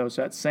linebacker, though.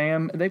 So that's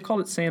Sam. They've called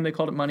it Sam. They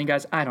called it money,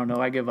 guys. I don't know.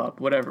 I give up.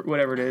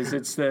 Whatever it is.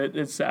 It's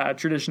a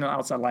traditional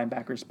outside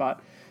linebacker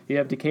spot. You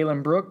have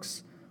DeKalin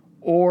Brooks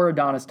or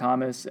Adonis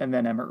Thomas and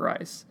then Emmett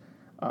Rice.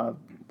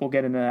 we'll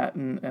get into that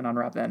and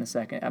unwrap that in a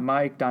second. At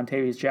Mike,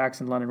 Dontavius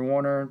Jackson, Leonard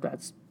Warner,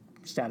 that's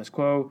status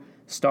quo.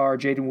 Star,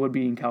 Jaden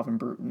Woodby, and Calvin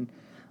Bruton.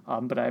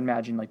 But I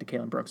imagine like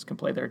DeKalen Brooks can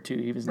play there too.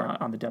 He was not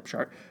on the depth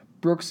chart.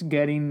 Brooks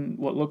getting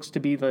what looks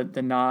to be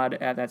the nod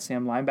at that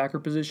Sam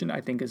linebacker position,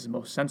 I think is the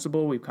most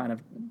sensible. We've kind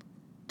of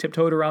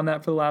tiptoed around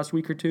that for the last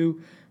week or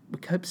two. We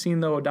kept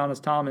seeing, though,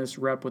 Adonis Thomas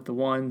rep with the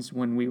ones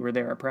when we were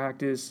there at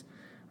practice.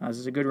 This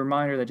is a good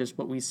reminder that just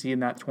what we see in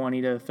that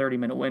 20 to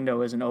 30-minute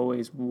window isn't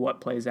always what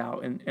plays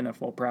out in a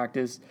full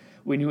practice.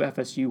 We knew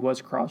FSU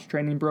was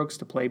cross-training Brooks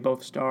to play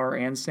both Star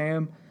and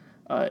Sam.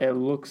 It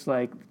looks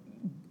like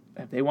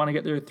if they want to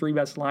get their three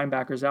best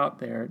linebackers out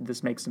there,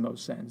 this makes the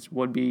most sense.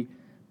 Woodby,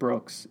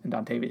 Brooks, and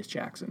Dontavius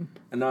Jackson.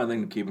 Another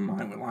thing to keep in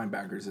mind with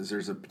linebackers is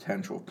there's a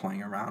potential of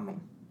playing around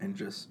them and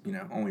just,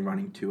 only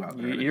running two out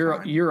there at a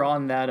time. You're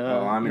on that.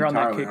 Well, I'm you're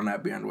entirely on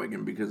that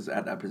bandwagon because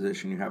at that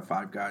position you have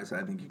five guys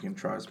I think you can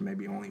trust,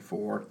 maybe only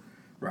four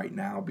right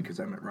now because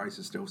Emmett Rice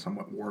is still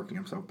somewhat working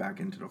himself back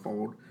into the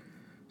fold.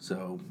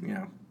 So,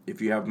 if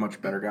you have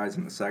much better guys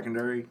in the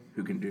secondary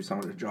who can do some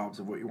of the jobs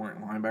of what your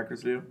weren't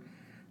linebackers do,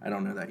 I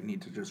don't know that you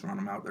need to just run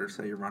them out there,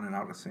 say you're running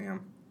out of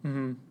Sam.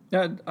 Mm-hmm.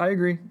 Yeah, I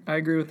agree. I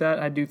agree with that.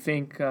 I do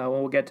think when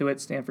we'll get to it,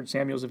 Stanford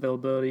Samuel's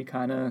availability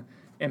kind of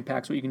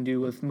impacts what you can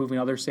do with moving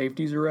other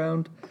safeties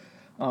around.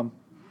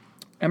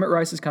 Emmett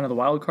Rice is kind of the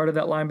wild card of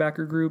that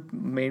linebacker group,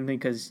 mainly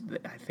because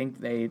I think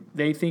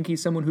they think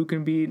he's someone who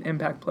can be an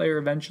impact player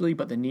eventually,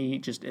 but the knee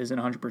just isn't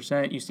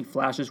 100%. You see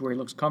flashes where he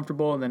looks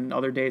comfortable, and then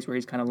other days where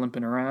he's kind of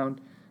limping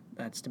around.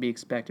 That's to be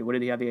expected. What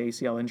did he have, the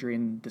ACL injury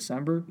in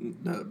December?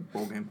 The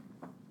bowl game.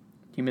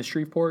 You miss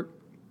Shreveport?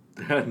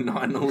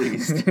 Not in the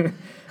least.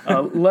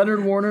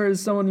 Leonard Warner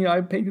is someone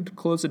I paid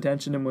close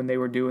attention to when they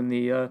were doing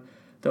the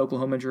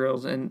Oklahoma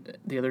drills and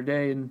the other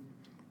day, and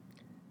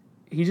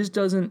he just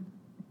doesn't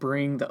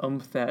bring the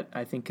oomph that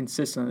I think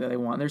consistently that they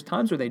want. There's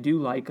times where they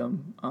do like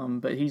him,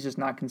 but he's just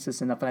not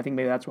consistent enough, and I think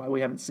maybe that's why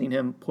we haven't seen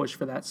him push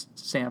for that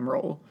Sam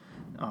role.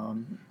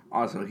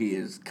 Also, he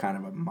is kind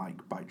of a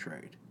Mike by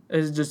trade.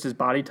 Is it just his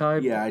body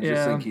type? Yeah, I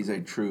just think he's a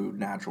true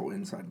natural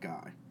inside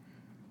guy.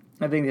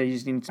 I think they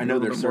just need to. I know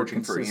they're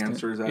searching for consistent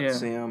answers at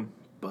Sam,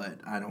 but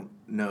I don't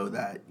know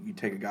that you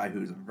take a guy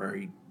who's a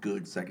very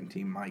good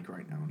second-team Mike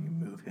right now and you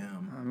move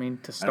him. I mean,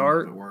 to I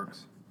start, don't know if it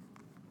works.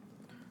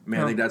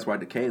 I think that's why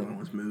DeKalen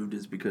was moved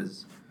is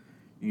because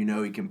he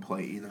can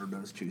play either of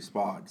those two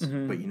spots,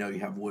 but you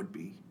have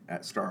Woodby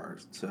at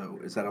stars. So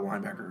is that a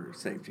linebacker or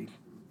safety?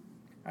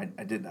 I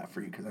did that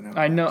for you because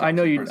I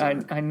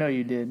know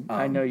you did.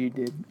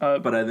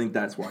 But I think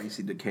that's why you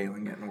see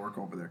DeKalen getting work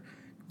over there.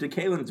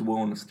 DeKalen's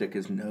willing to stick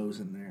his nose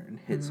in there and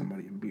hit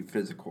somebody and be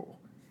physical.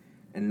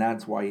 And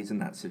that's why he's in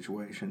that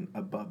situation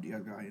above the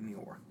other guy in the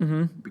OR.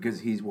 Because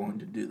he's willing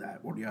to do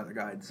that. Well, the other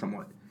guy is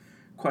somewhat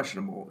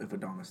questionable if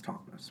Adonis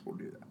Thomas will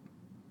do that.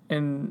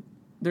 And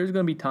there's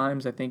going to be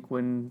times, I think,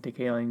 when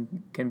DeKalen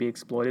can be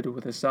exploited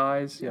with his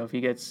size. If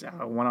he gets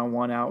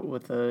one-on-one out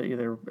with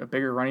either a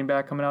bigger running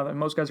back coming out,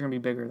 most guys are going to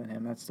be bigger than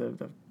him. That's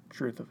the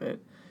truth of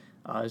it.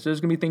 So there's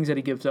going to be things that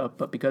he gives up,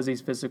 but because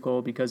he's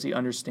physical, because he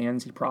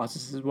understands, he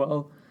processes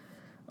well,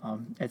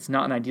 it's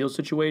not an ideal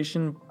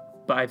situation,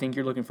 but I think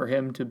you're looking for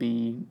him to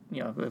be,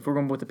 if we're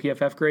going with the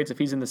PFF grades, if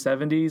he's in the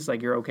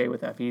 70s, you're okay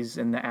with that. If he's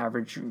in the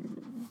average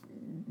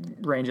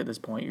range at this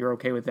point, you're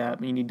okay with that.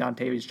 But you need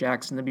Dontavius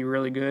Jackson to be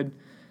really good.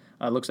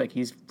 Looks like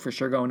he's for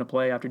sure going to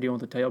play after dealing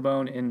with the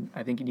tailbone, and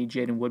I think you need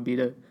Jaden Woodby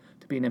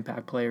to be an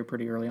impact player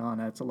pretty early on.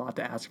 That's a lot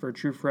to ask for a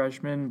true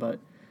freshman, but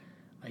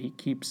he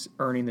keeps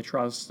earning the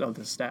trust of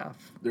the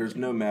staff. There's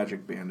no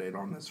magic Band-Aid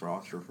on this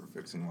roster for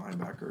fixing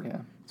linebacker. Yeah.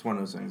 It's one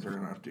of those things they're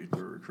going to have to do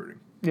through recruiting.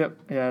 Yep.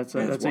 Yeah, that's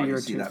a year or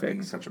two see that fix.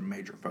 being such a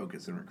major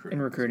focus in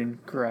recruiting.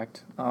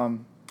 Correct. Do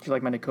you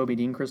like my Nakobe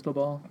Dean crystal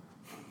ball?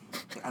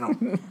 I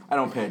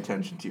don't pay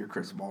attention to your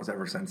crystal balls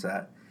ever since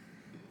that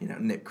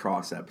Nick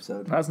Cross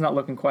episode. That's not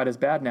looking quite as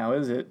bad now,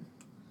 is it?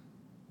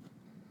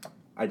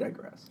 I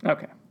digress.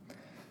 Okay.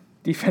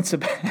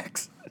 Defensive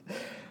backs.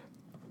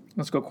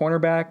 Let's go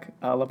cornerback,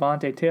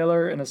 Levante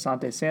Taylor and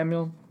Asante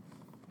Samuel.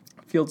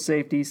 Field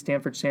safety,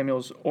 Stanford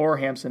Samuels or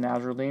Hampson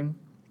Azerline.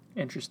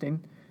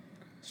 Interesting.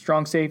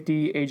 Strong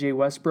safety, A.J.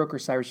 Westbrook or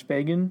Cyrus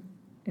Fagan.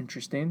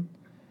 Interesting.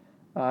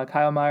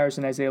 Kyle Myers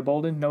and Isaiah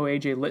Bolden. No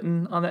A.J.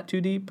 Litton on that too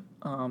deep.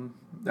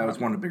 That was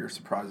one of the bigger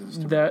surprises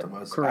to both of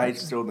us. Correct. I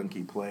still think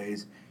he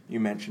plays. You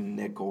mentioned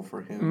nickel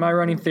for him. My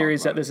running theory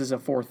is that this is a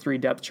 4-3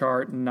 depth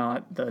chart,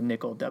 not the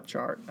nickel depth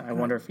chart. I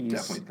wonder if he's...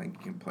 definitely think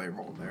he can play a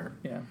role there.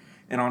 Yeah.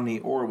 And on the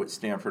or with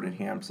Stanford and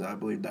Hampson, I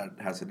believe that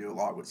has to do a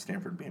lot with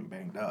Stanford being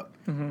banged up.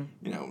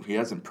 He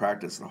hasn't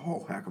practiced a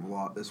whole heck of a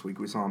lot this week.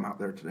 We saw him out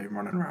there today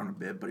running around a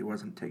bit, but he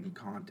wasn't taking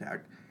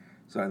contact.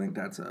 So I think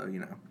that's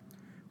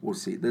we'll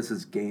see. This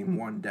is game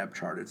one depth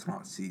chart. It's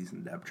not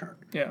season depth chart.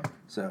 Yeah.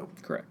 So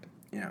correct.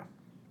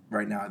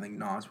 Right now I think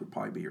Nas would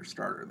probably be your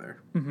starter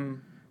there.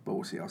 But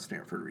we'll see how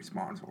Stanford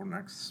responds over the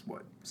next,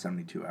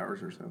 72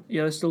 hours or so.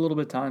 Yeah, there's still a little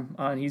bit of time.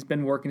 And he's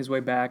been working his way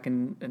back.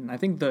 And I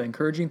think the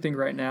encouraging thing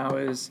right now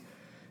is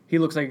he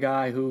looks like a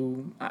guy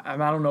who, I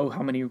don't know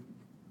how many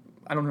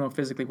I don't know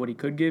physically what he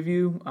could give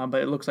you,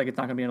 but it looks like it's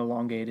not going to be an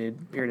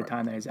elongated period of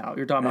time that he's out.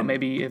 You're talking about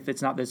maybe if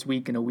it's not this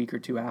week, in a week or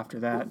two after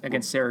that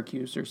against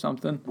Syracuse or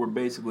something. We're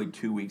basically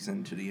 2 weeks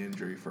into the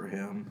injury for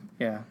him.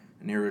 Yeah.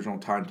 And the original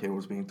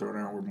timetables being thrown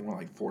out were more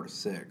like 4 to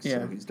 6. Yeah.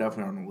 So he's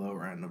definitely on the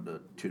lower end of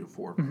the 2 to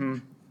 4 range. Mm-hmm.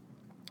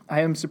 I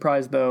am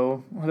surprised,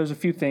 though. Well, there's a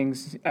few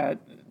things.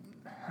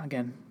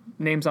 Again,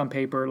 names on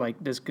paper, like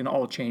this can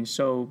all change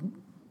so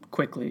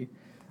quickly.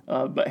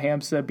 But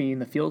Hamza being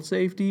the field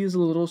safety is a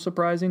little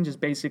surprising,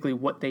 just basically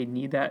what they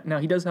need that. Now,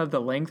 he does have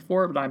the length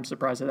for it, but I'm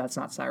surprised that that's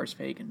not Cyrus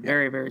Fagan. Yeah.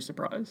 Very, very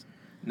surprised.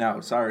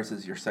 Now, Cyrus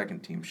is your second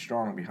team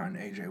strong behind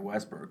A.J.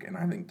 Westbrook, and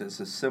I think this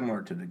is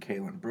similar to the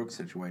Kalen Brooks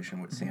situation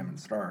with Sam and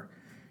Starr.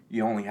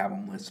 You only have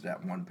them listed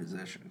at one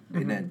position,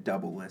 and then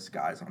double list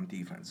guys on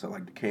defense. So,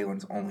 like,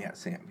 Kalen's only at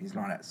Sam. He's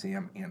not at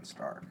Sam and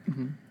Starr.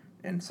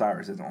 And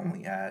Cyrus is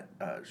only at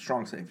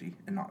strong safety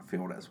and not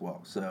field as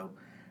well. So,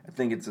 I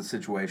think it's a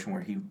situation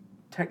where he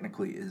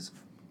technically is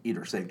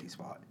either safety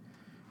spot.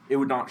 It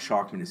would not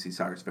shock me to see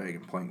Cyrus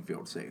Fagan playing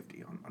field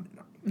safety on Monday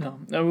night.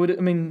 No,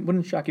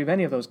 wouldn't shock you if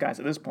any of those guys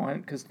at this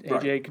point, because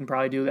AJ can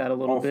probably do that a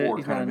little bit. All four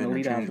He's kind not of an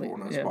elite athlete.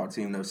 interchangeable in those spots,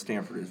 even though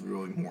Stanford is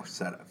really more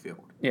set at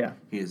field. Yeah.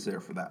 He is there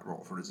for that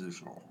role, for the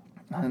Zeus role.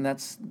 And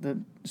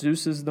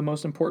Zeus is the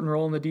most important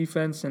role in the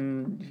defense,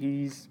 and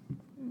we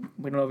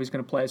don't know if he's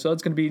going to play. So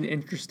it's going to be an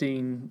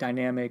interesting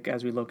dynamic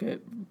as we look at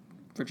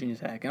Virginia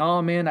Tech. And,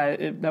 oh, man, that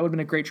would have been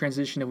a great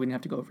transition if we didn't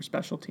have to go over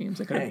special teams.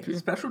 Hey,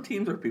 special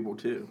teams are people,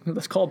 too.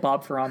 Let's call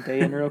Bob Ferrante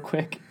in real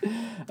quick.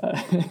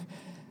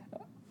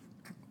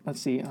 Let's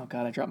see. Oh,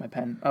 God, I dropped my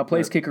pen.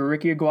 Place kicker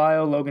Ricky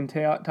Aguayo, Logan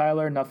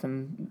Tyler.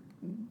 Nothing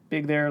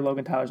big there.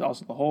 Logan Tyler's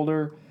also the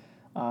holder,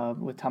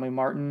 with Tommy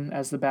Martin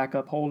as the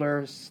backup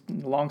holder.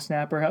 Long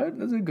snapper.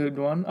 That's a good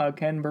one.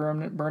 Ken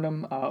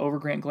Burnham over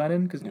Grant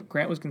Glennon, because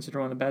Grant was considered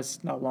one of the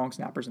best long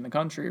snappers in the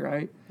country,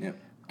 right? Yep.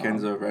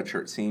 Ken's a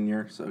redshirt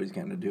senior, so he's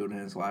getting to do it in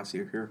his last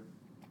year here.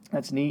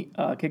 That's neat.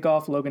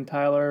 Kickoff, Logan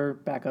Tyler.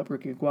 Backup,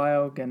 Ricky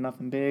Aguayo. Again,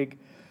 nothing big.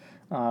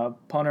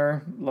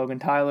 Punter, Logan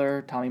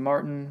Tyler, Tommy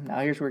Martin. Now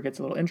here's where it gets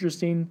a little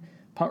interesting.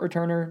 Punt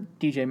returner,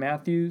 DJ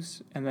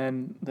Matthews. And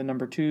then the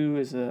number 2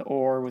 is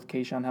or with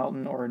Kayshawn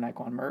Helton or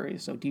Nyquan Murray.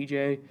 So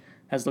DJ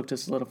has looked to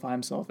solidify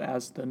himself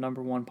as the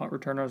number 1 punt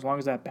returner, as long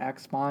as that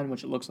back's fine,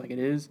 which it looks like it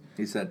is.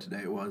 He said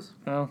today it was.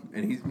 Oh.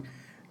 And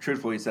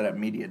truthfully, he said at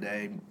media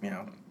day,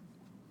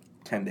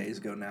 10 days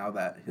ago now,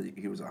 that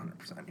he was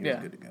 100%. He was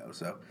good to go.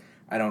 So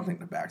I don't think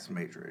the back's a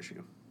major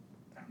issue.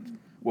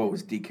 What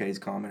was DK's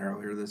comment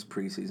earlier this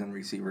preseason?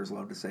 Receivers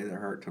love to say they're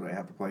hurt until they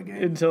have to play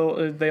games.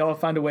 Until they all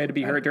find a way to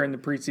be hurt during the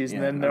preseason,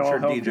 then they're all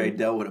healthy. I'm sure DJ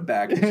dealt with a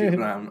back issue,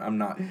 but I'm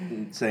not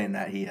saying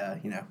that he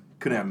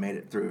couldn't have made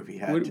it through if he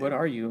had to. What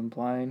are you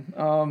implying?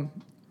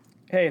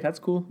 Hey, that's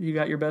cool. You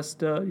got your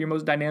best, your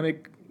most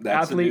dynamic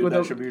athlete with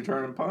that should be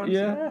returning punts.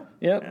 Yeah.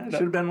 It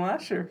should have been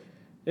last year.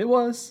 It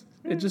was.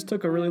 It just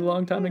took a really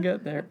long time to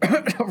get there.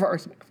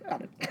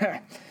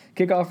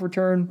 Kickoff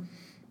return.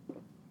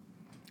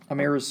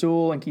 Amir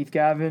Rasul and Keith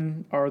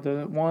Gavin are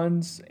the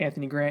 1s.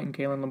 Anthony Grant and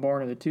Kalen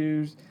Lamborn are the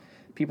 2s.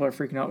 People are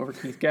freaking out over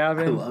Keith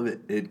Gavin. I love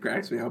it. It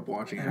cracks me up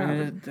watching it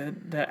happen.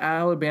 The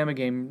Alabama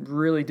game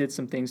really did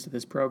some things to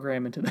this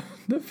program and to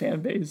the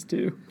fan base,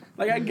 too.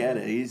 I get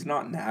it. He's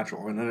not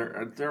natural. And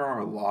there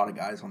are a lot of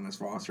guys on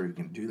this roster who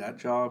can do that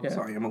job. Yeah.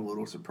 So I am a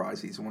little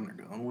surprised he's the one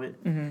they're going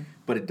with. Mm-hmm.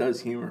 But it does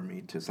humor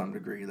me to some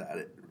degree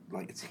that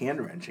it's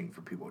hand-wrenching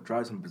for people. It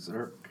drives them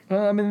berserk.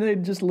 They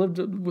just lived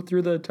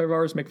through the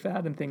Tavares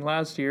McFadden thing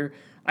last year.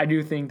 I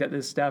do think that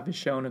this staff has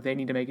shown if they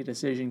need to make a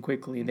decision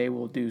quickly, they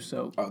will do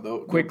so they'll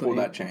quickly. Pull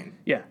that chain.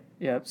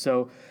 Yeah.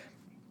 So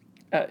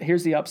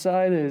here's the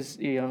upside is,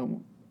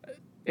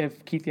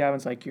 if Keith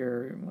Gavin's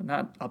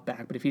not up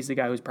back, but if he's the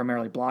guy who's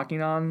primarily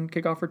blocking on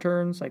kickoff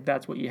returns,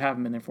 that's what you have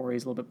him in there for.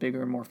 He's a little bit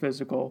bigger and more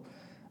physical.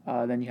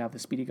 Then you have the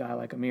speedy guy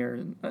like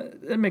Amir.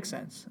 It makes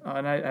sense.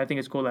 And I think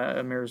it's cool that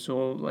Amir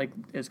Rasul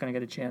is going to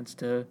get a chance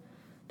to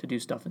do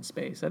stuff in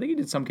space. I think he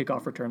did some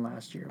kickoff return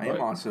last year. I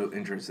am also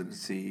interested to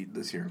see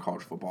this year in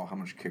college football how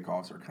much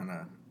kickoffs are kind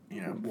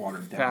of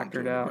watered down.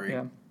 Factored out,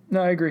 yeah.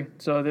 No, I agree.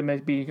 So there may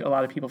be a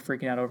lot of people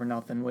freaking out over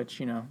nothing,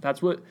 which,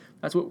 that's what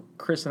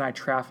Chris and I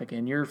traffic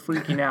in. You're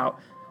freaking out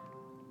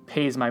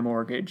pays my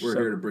mortgage. We're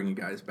here to bring you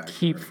guys back.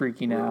 Keep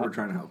freaking out. We're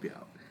trying to help you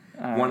out.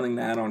 One thing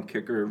to add on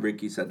kicker,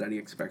 Ricky said that he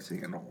expects to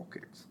get all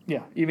kicks.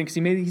 Yeah, even because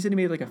he said he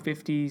made like a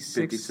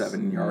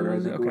 57-yarder, I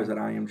think it was at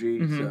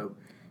IMG. Mm-hmm. So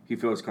he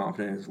feels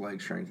confident in his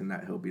leg strength and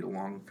that he'll be the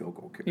long field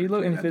goal kicker.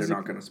 They're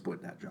not going to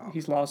split that job.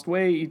 He's lost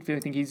weight. I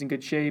think he's in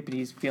good shape, and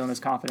he's feeling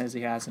as confident as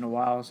he has in a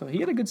while. So he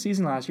had a good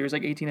season last year. He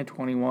was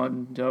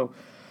 18-21. So,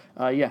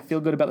 feel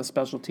good about the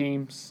special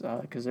teams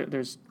because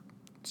there's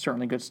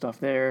certainly good stuff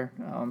there.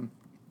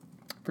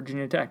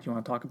 Virginia Tech, do you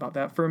want to talk about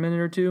that for a minute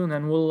or two, and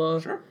then we'll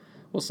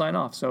sign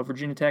off. So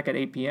Virginia Tech at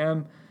 8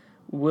 p.m.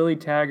 Willie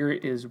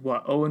Taggart is,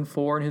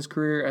 0-4 in his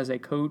career as a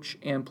coach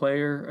and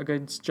player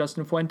against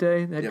Justin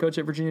Fuente, the head coach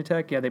at Virginia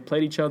Tech. Yeah, they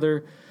played each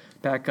other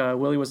back.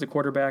 Willie was the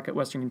quarterback at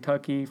Western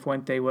Kentucky.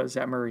 Fuente was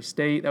at Murray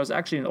State. That was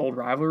actually an old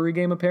rivalry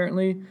game,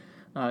 apparently.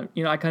 I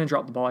kind of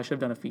dropped the ball. I should have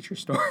done a feature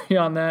story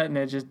on that, and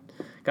it just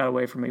got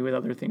away from me with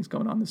other things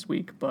going on this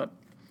week. But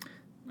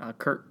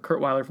Kurt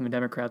Weiler from the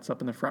Democrats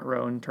up in the front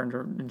row and turned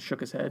and shook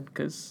his head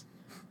because,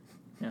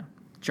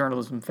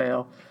 journalism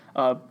fail.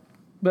 But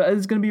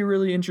it's going to be a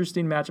really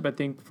interesting matchup, I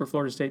think, for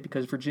Florida State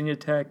because Virginia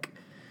Tech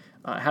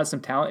has some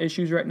talent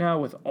issues right now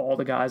with all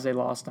the guys they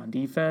lost on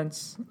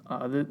defense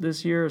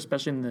this year,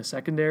 especially in the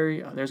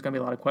secondary. There's going to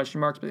be a lot of question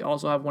marks, but they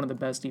also have one of the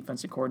best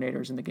defensive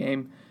coordinators in the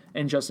game,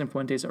 and Justin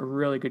Fuentes, a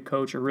really good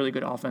coach, a really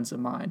good offensive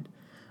mind.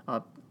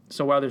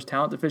 So while there's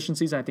talent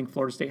deficiencies, and I think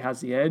Florida State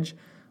has the edge,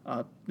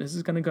 this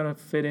is going to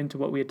fit into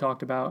what we had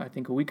talked about, I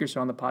think, a week or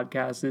so on the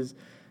podcast, is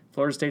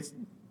Florida State's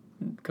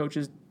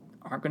coaches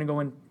aren't going to go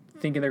in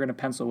thinking they're going to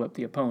pencil whip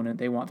the opponent.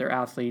 They want their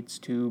athletes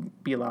to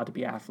be allowed to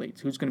be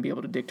athletes. Who's going to be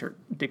able to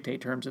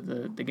dictate terms of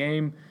the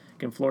game?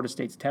 Can Florida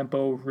State's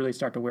tempo really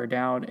start to wear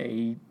down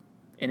a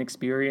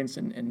inexperienced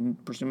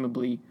and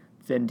presumably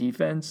thin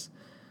defense?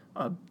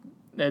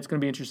 It's going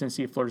to be interesting to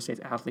see if Florida State's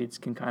athletes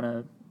can kind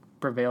of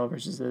prevail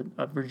versus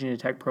a Virginia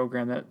Tech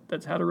program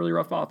that's had a really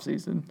rough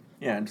offseason.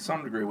 Yeah, and to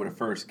some degree with a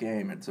first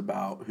game, it's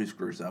about who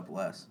screws up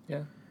less.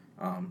 Yeah.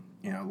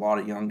 A lot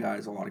of young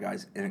guys, a lot of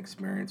guys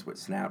inexperienced with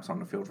snaps on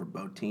the field for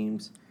both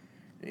teams.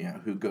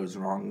 Who goes the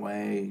wrong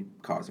way,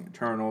 causing a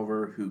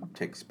turnover, who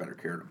takes better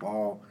care of the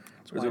ball.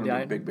 Those are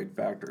going to be big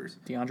factors.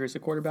 DeAndre's a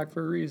quarterback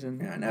for a reason.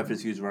 Yeah, and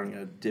FSU's running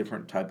a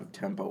different type of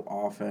tempo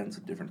offense,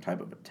 a different type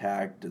of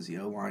attack. Does the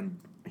O-line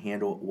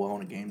handle it well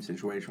in a game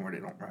situation where they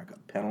don't rack up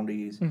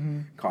penalties,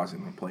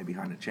 causing them to play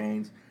behind the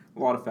chains? A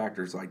lot of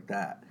factors like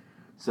that.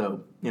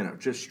 So,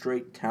 just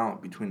straight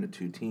talent between the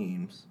two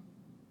teams,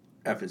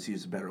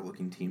 FSU's a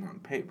better-looking team on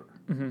paper.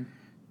 Mm-hmm.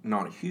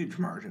 Not a huge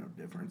margin of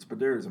difference, but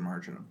there is a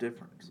margin of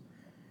difference.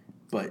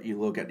 But you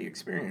look at the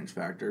experience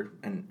factor,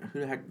 and who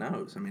the heck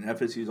knows? I mean,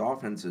 FSU's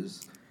offense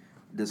is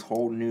this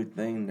whole new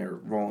thing they're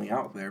rolling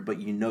out there, but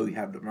you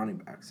have the running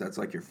backs. That's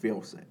like your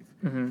fail-safe.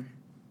 Mm-hmm.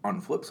 On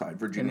the flip side,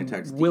 Virginia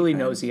Tech's defense, Willie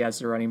knows he has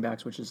the running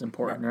backs, which is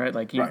important, right?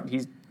 Like,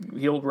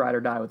 he'll ride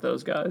or die with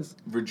those guys.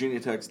 Virginia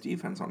Tech's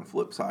defense, on the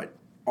flip side,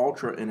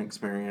 ultra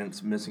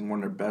inexperienced, missing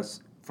one of their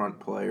best front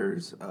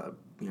players,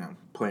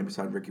 playing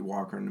beside Ricky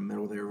Walker in the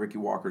middle there. Ricky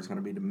Walker's going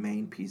to be the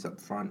main piece up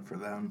front for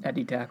them. At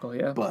D-tackle,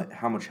 yeah. But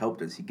how much help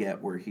does he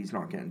get where he's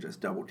not getting just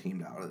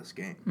double-teamed out of this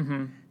game?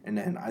 Mm-hmm. And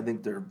then I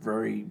think they're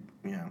very,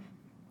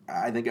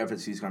 I think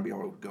FSU's going to be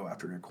able to go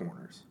after their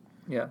corners.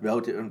 Yeah.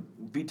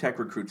 VTech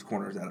recruits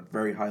corners at a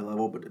very high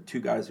level, but the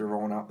two guys that are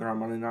rolling out there on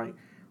Monday night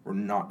were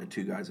not the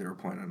two guys that were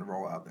planning to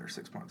roll out there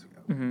 6 months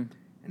ago. Mm-hmm.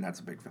 And that's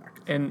a big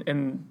factor.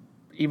 And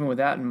even with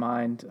that in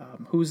mind,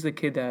 who's the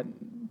kid that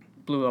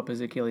blew up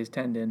his Achilles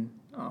tendon?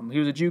 He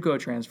was a JUCO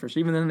transfer, so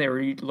even then they were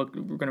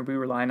going to be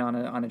relying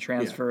on a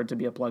transfer to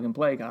be a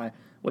plug-and-play guy,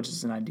 which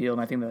is an ideal,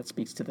 and I think that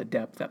speaks to the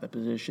depth at the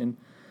position.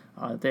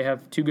 They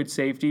have two good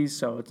safeties,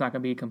 so it's not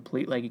going to be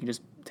complete, like you can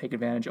just take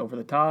advantage over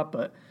the top,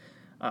 but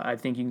I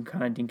think you can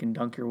kind of dink and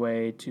dunk your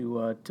way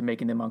to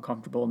making them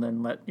uncomfortable and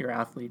then let your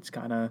athletes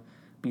kind of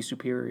be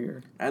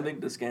superior. I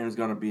think this game is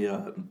going to be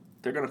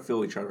they're going to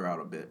fill each other out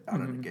a bit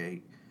out of the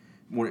gate.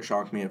 Wouldn't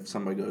shock me if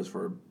somebody goes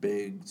for a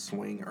big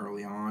swing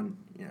early on,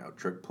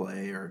 trick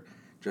play or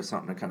just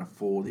something to kind of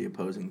fool the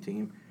opposing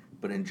team.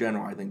 But in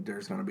general, I think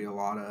there's going to be a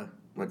lot of,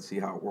 let's see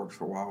how it works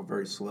for a while,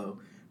 very slow.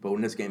 But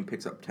when this game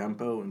picks up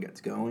tempo and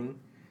gets going,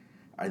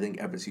 I think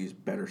FSU is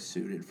better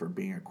suited for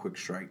being a quick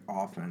strike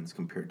offense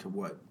compared to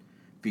what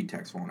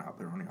VTech's going out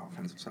there on the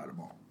offensive side of the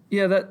ball.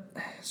 Yeah,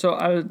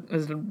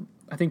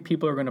 I think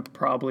people are going to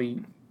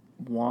probably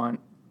want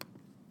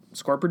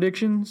score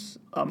predictions.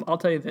 I'll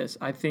tell you this.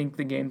 I think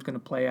the game's going to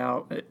play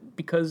out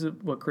because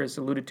of what Chris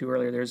alluded to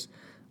earlier. There's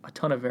a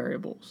ton of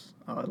variables,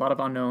 a lot of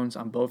unknowns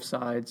on both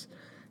sides.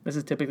 This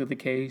is typically the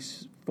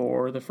case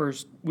for the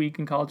first week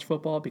in college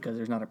football because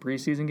there's not a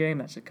preseason game.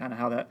 That's kind of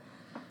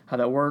how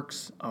that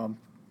works.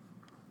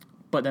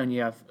 But then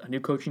you have a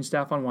new coaching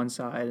staff on one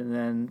side, and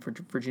then for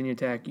Virginia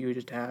Tech, you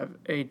just have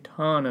a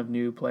ton of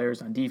new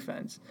players on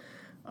defense.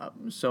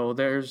 So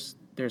there's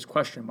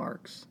question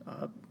marks.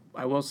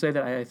 I will say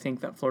that I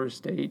think that Florida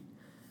State,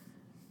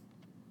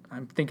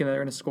 I'm thinking they're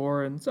going to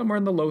score in somewhere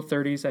in the low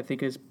 30s. I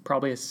think is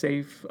probably a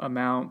safe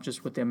amount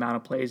just with the amount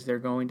of plays they're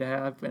going to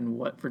have and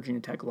what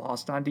Virginia Tech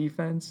lost on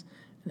defense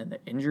and then the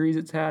injuries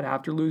it's had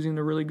after losing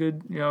the really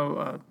good, who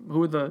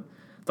are the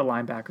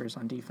linebackers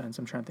on defense?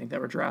 I'm trying to think that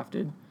were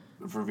drafted.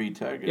 For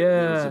VTech?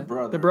 Yeah,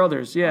 the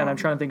brothers. Yeah, and I'm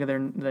trying to think of their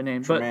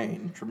name.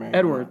 Tremaine.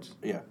 Edwards.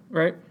 Yeah.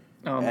 Right?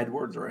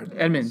 Edwards or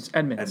Edmonds?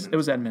 Edmonds. It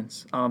was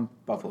Edmonds.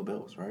 Buffalo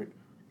Bills, right?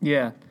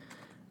 Yeah.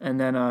 And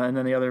then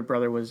the other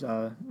brother was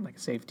like a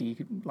safety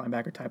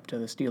linebacker type to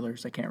the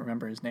Steelers. I can't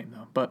remember his name,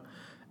 though. But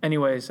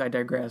anyways, I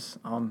digress.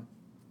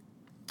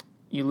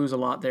 You lose a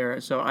lot there.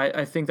 So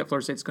I think that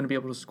Florida State's going to be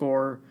able to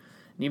score.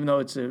 And even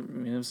though this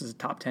is a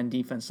top 10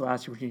 defense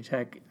last year, Virginia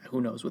Tech, who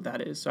knows what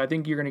that is. So I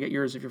think you're going to get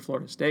yours if you're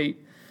Florida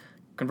State.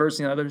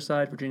 Conversely, on the other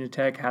side, Virginia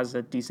Tech has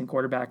a decent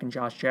quarterback in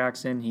Josh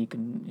Jackson.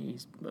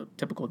 He's a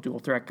typical dual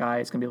threat guy.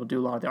 He's going to be able to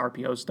do a lot of the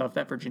RPO stuff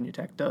that Virginia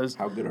Tech does.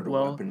 How good are the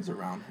weapons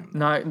around him?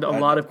 Not a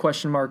lot of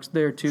question marks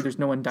there too. There's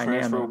no one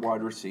dynamic. Transfer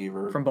wide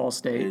receiver from Ball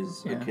State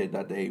is a kid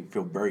that they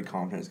feel very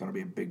confident is going to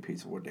be a big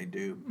piece of what they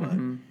do. But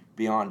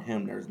beyond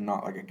him, there's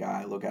not like a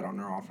guy I look at on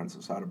their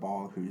offensive side of the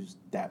ball who's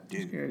that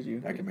dude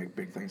that can make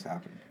big things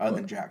happen, other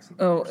than Jackson.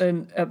 Oh,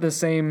 and at the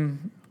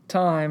same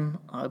time,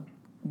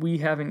 we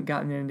haven't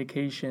gotten an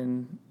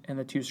indication in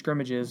the two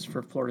scrimmages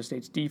for Florida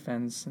State's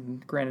defense.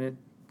 And granted,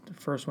 the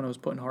first one was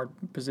put in hard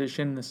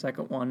position. The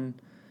second one,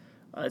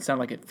 it sounded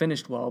like it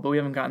finished well, but we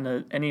haven't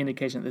gotten any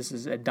indication that this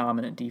is a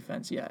dominant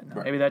defense yet.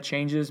 Now, maybe that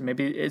changes.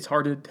 Maybe it's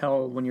hard to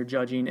tell when you're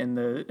judging in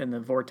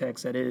the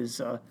vortex that is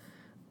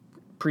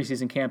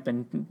preseason camp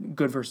and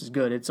good versus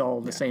good. It's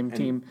all the same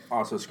team.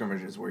 Also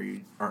scrimmages where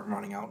you aren't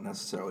running out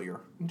necessarily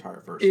your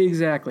entire first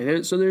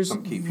Exactly. So there's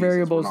some key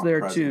variables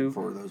there too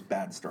for those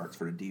bad starts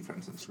for the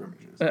defense and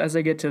scrimmages. As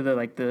I get to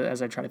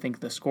as I try to think of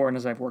the score and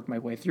as I've worked my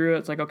way through it,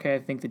 it's like, okay, I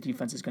think the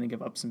defense is going to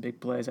give up some big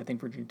plays. I think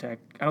Virginia Tech,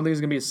 I don't think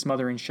it's going to be a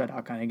smothering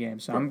shutout kind of game.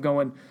 So I'm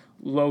going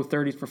low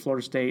 30s for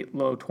Florida State,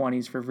 low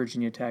 20s for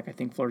Virginia Tech. I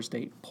think Florida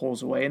State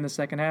pulls away in the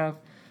second half.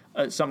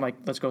 Something like,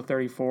 let's go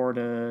 34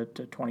 to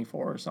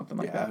 24 or something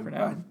like that for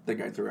now. I think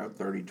I threw out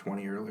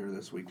 30-20 earlier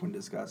this week when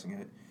discussing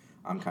it.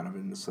 I'm kind of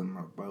in the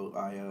similar boat.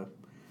 I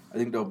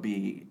think there'll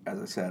be, as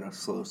I said, a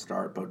slow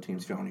start, both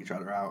teams feeling each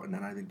other out, and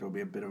then I think there'll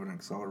be a bit of an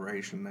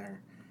acceleration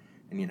there.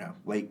 And,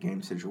 late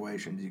game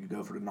situations, you could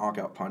go for the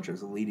knockout punch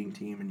as a leading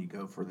team, and you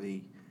go for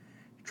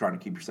trying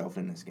to keep yourself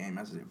in this game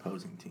as the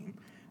opposing team.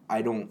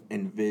 I don't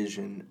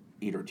envision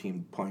either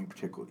team playing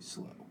particularly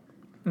slow.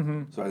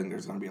 So I think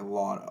there's going to be a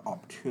lot of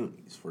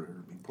opportunities for there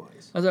to be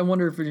plays. As I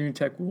wonder if Virginia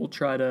Tech will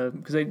try to,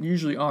 because they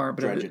usually aren't,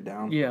 but dredge it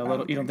down. Yeah,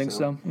 you don't think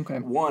so? Okay.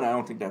 One, I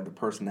don't think they have the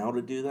personnel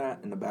to do that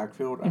in the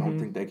backfield. I don't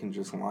think they can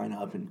just line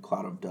up and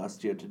cloud of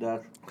dust you to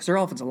death. Because their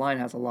offensive line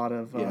has a lot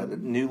of the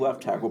new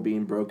left tackle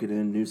being broken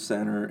in, new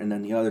center, and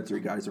then the other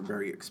three guys are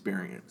very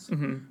experienced.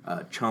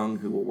 Chung,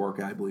 who will work,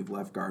 I believe,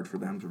 left guard for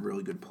them, is a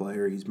really good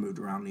player. He's moved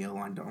around the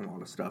O-line, done a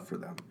lot of stuff for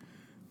them.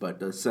 But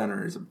the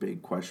center is a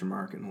big question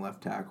mark, and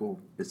left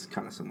tackle is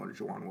kind of similar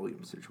to Juwan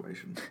Williams'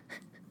 situation.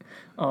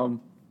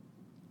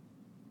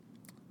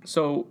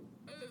 So,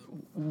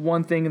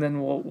 one thing, and then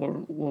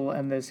we'll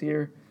end this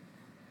here.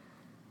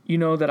 You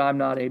know that I'm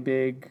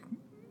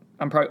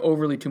probably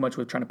overly too much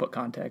with trying to put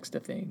context to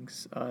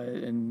things,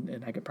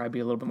 and I could probably be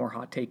a little bit more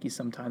hot takey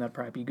sometime. That'd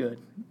probably be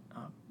good.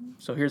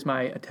 So here's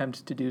my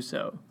attempt to do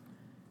so.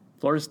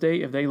 Florida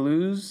State, if they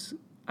lose,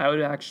 I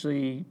would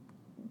actually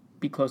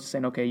be close to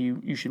saying, okay,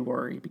 you should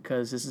worry,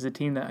 because this is a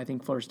team that I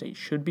think Florida State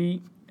should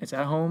beat. It's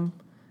at home.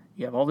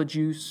 You have all the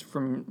juice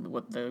from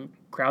what the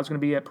crowd's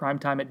going to be at prime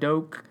time at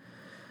Doak,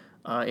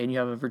 and you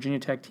have a Virginia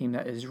Tech team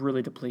that is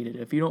really depleted.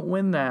 If you don't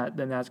win that,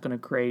 then that's going to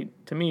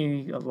create, to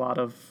me,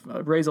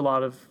 raise a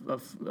lot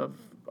of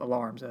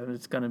alarms.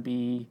 It's going to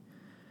be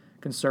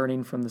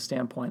concerning from the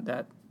standpoint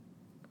that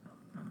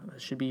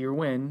this should be your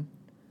win.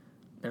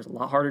 There's a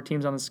lot harder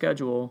teams on the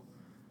schedule.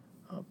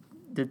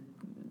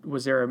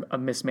 Was there a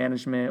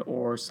mismanagement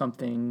or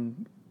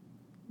something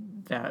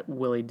that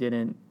Willie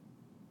didn't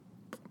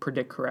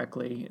predict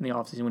correctly in the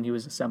offseason when he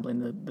was assembling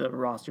the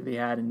roster that he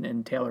had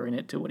and tailoring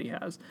it to what he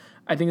has?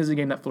 I think this is a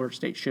game that Florida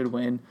State should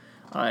win.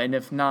 And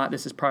if not,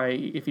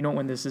 if you don't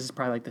win this is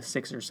probably like the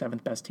 6th or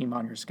 7th best team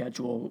on your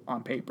schedule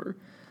on paper.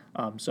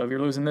 So if you're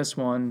losing this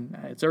one,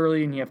 it's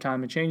early and you have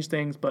time to change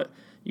things, but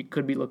you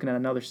could be looking at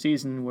another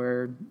season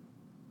where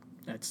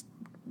that's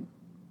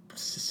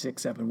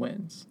 6-7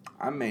 wins.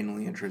 I'm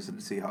mainly interested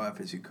to see how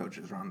FSU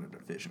coaches run the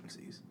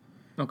deficiencies.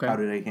 Okay. How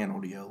do they handle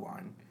the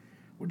O-line?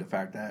 With the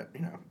fact that,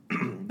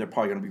 they're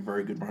probably going to be a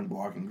very good run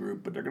blocking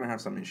group, but they're going to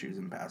have some issues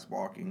in pass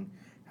blocking.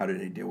 How do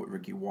they deal with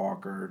Ricky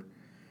Walker?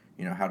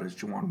 How does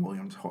Juwan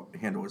Williams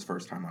handle his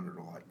first time under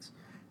the lights?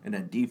 And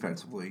then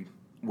defensively,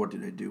 what do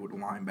they do with the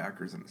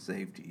linebackers and the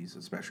safeties,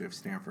 especially if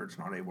Stanford's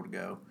not able to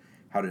go?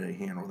 How do they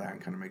handle that and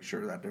kind of make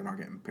sure that they're not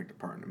getting picked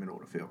apart in the middle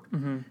of the field?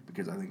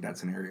 Because I think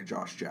that's an area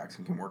Josh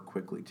Jackson can work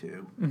quickly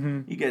too.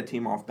 You get a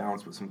team off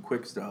balance with some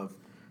quick stuff,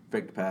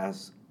 fake the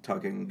pass,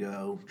 tuck it and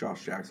go.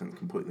 Josh Jackson's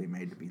completely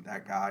made to be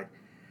that guy.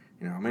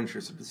 I'm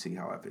interested to see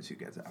how FSU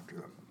gets after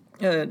them.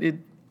 Yeah,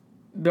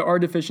 there are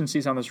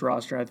deficiencies on this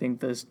roster. I think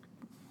this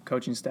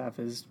coaching staff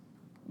has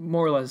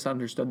more or less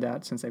understood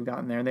that since they've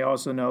gotten there. And they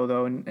also know,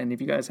 though, and if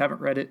you guys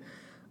haven't read it,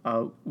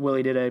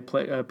 Willie did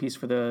a piece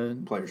for the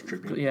Players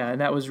Tribune. Yeah,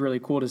 and that was really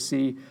cool to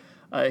see.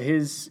 A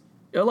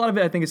lot of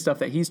it, I think, is stuff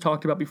that he's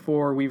talked about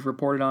before, we've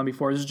reported on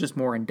before. This is just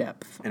more in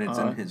depth. And it's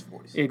in his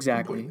voice.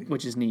 Exactly, completely.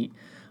 Which is neat.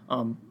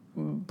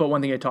 But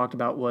one thing I talked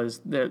about was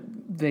that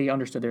they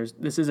understood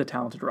this is a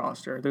talented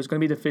roster. There's going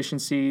to be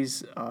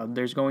deficiencies.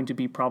 There's going to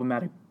be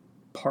problematic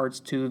parts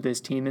to this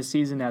team this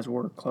season as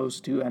we're close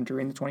to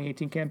entering the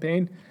 2018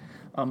 campaign.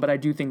 But I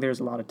do think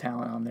there's a lot of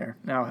talent on there.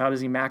 Now, how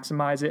does he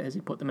maximize it? Has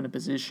he put them in a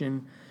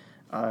position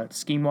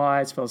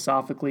scheme-wise,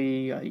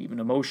 philosophically, even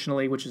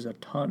emotionally, which is a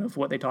ton of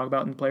what they talk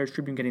about in the Players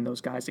Tribune, getting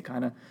those guys to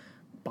kind of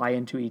buy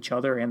into each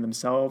other and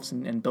themselves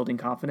and building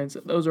confidence.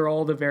 Those are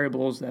all the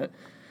variables that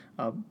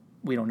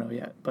we don't know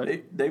yet. But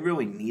they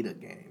really need a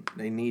game.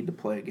 They need to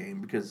play a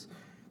game because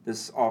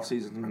this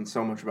offseason has been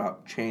so much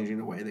about changing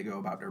the way they go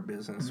about their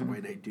business, the way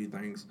they do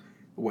things,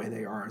 the way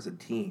they are as a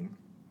team.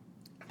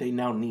 They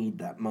now need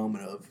that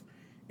moment of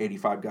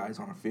 85 guys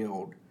on a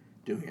field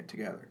doing it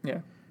together. Yeah.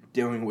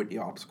 Dealing with the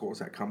obstacles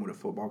that come with a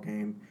football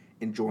game,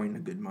 enjoying the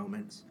good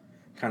moments,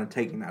 kind of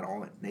taking that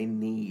all in. They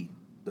need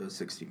those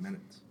 60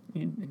 minutes.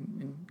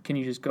 And can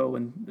you just go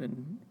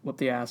and whoop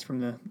the ass from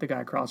the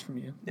guy across from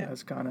you? Yeah.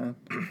 That's kind of,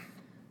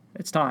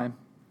 it's time.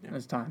 Yeah.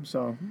 It's time.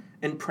 So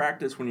in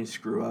practice, when you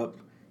screw up,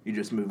 you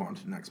just move on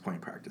to the next play in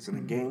practice. In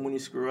a game, when you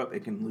screw up,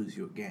 it can lose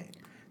you a game.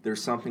 There's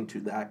something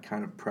to that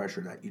kind of pressure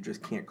that you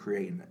just can't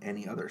create in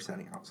any other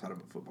setting outside of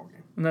a football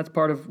game. And that's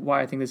part of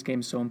why I think this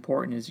game is so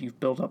important is you've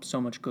built up so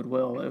much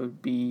goodwill. It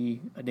would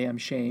be a damn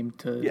shame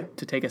to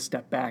take a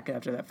step back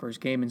after that first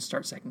game and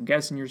start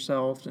second-guessing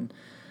yourself. And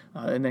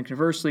then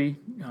conversely,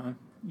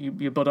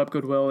 you build up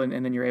goodwill and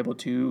then you're able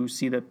to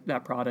see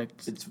that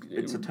product.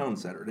 It's a tone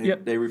setter.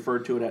 They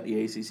referred to it at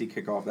the ACC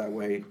kickoff that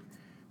way.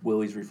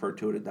 Willie's referred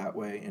to it that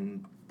way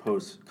in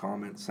post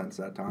comments since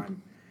that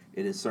time.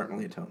 It is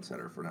certainly a tone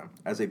setter for them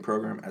as a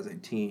program, as a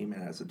team,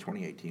 and as the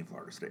 2018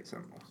 Florida State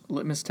Seminoles.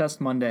 Litmus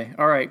test Monday.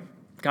 All right,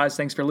 guys,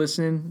 thanks for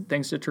listening.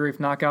 Thanks to Tarif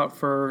Knockout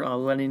for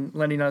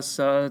lending us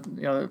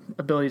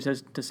ability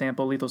to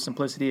sample Lethal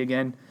Simplicity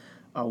again.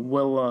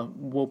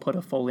 We'll put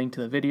a full link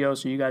to the video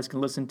so you guys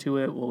can listen to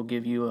it. We'll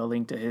give you a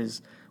link to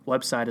his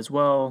website as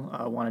well.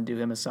 I want to do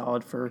him a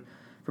solid for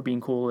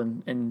being cool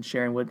and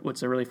sharing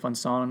what's a really fun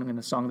song and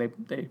a song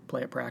they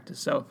play at practice.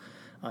 So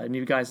if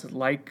you guys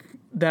like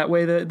that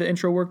way the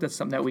intro worked, that's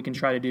something that we can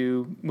try to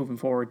do moving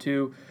forward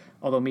too.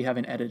 Although me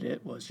having edited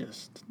it was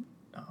just,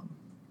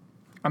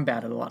 I'm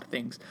bad at a lot of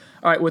things.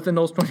 All right, with the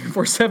Noles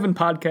 24/7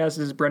 podcast, this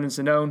is Brendan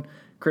Sinone.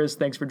 Chris,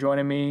 thanks for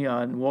joining me,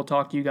 and we'll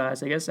talk to you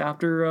guys, I guess,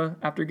 after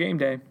game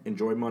day.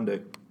 Enjoy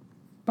Monday.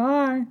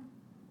 Bye.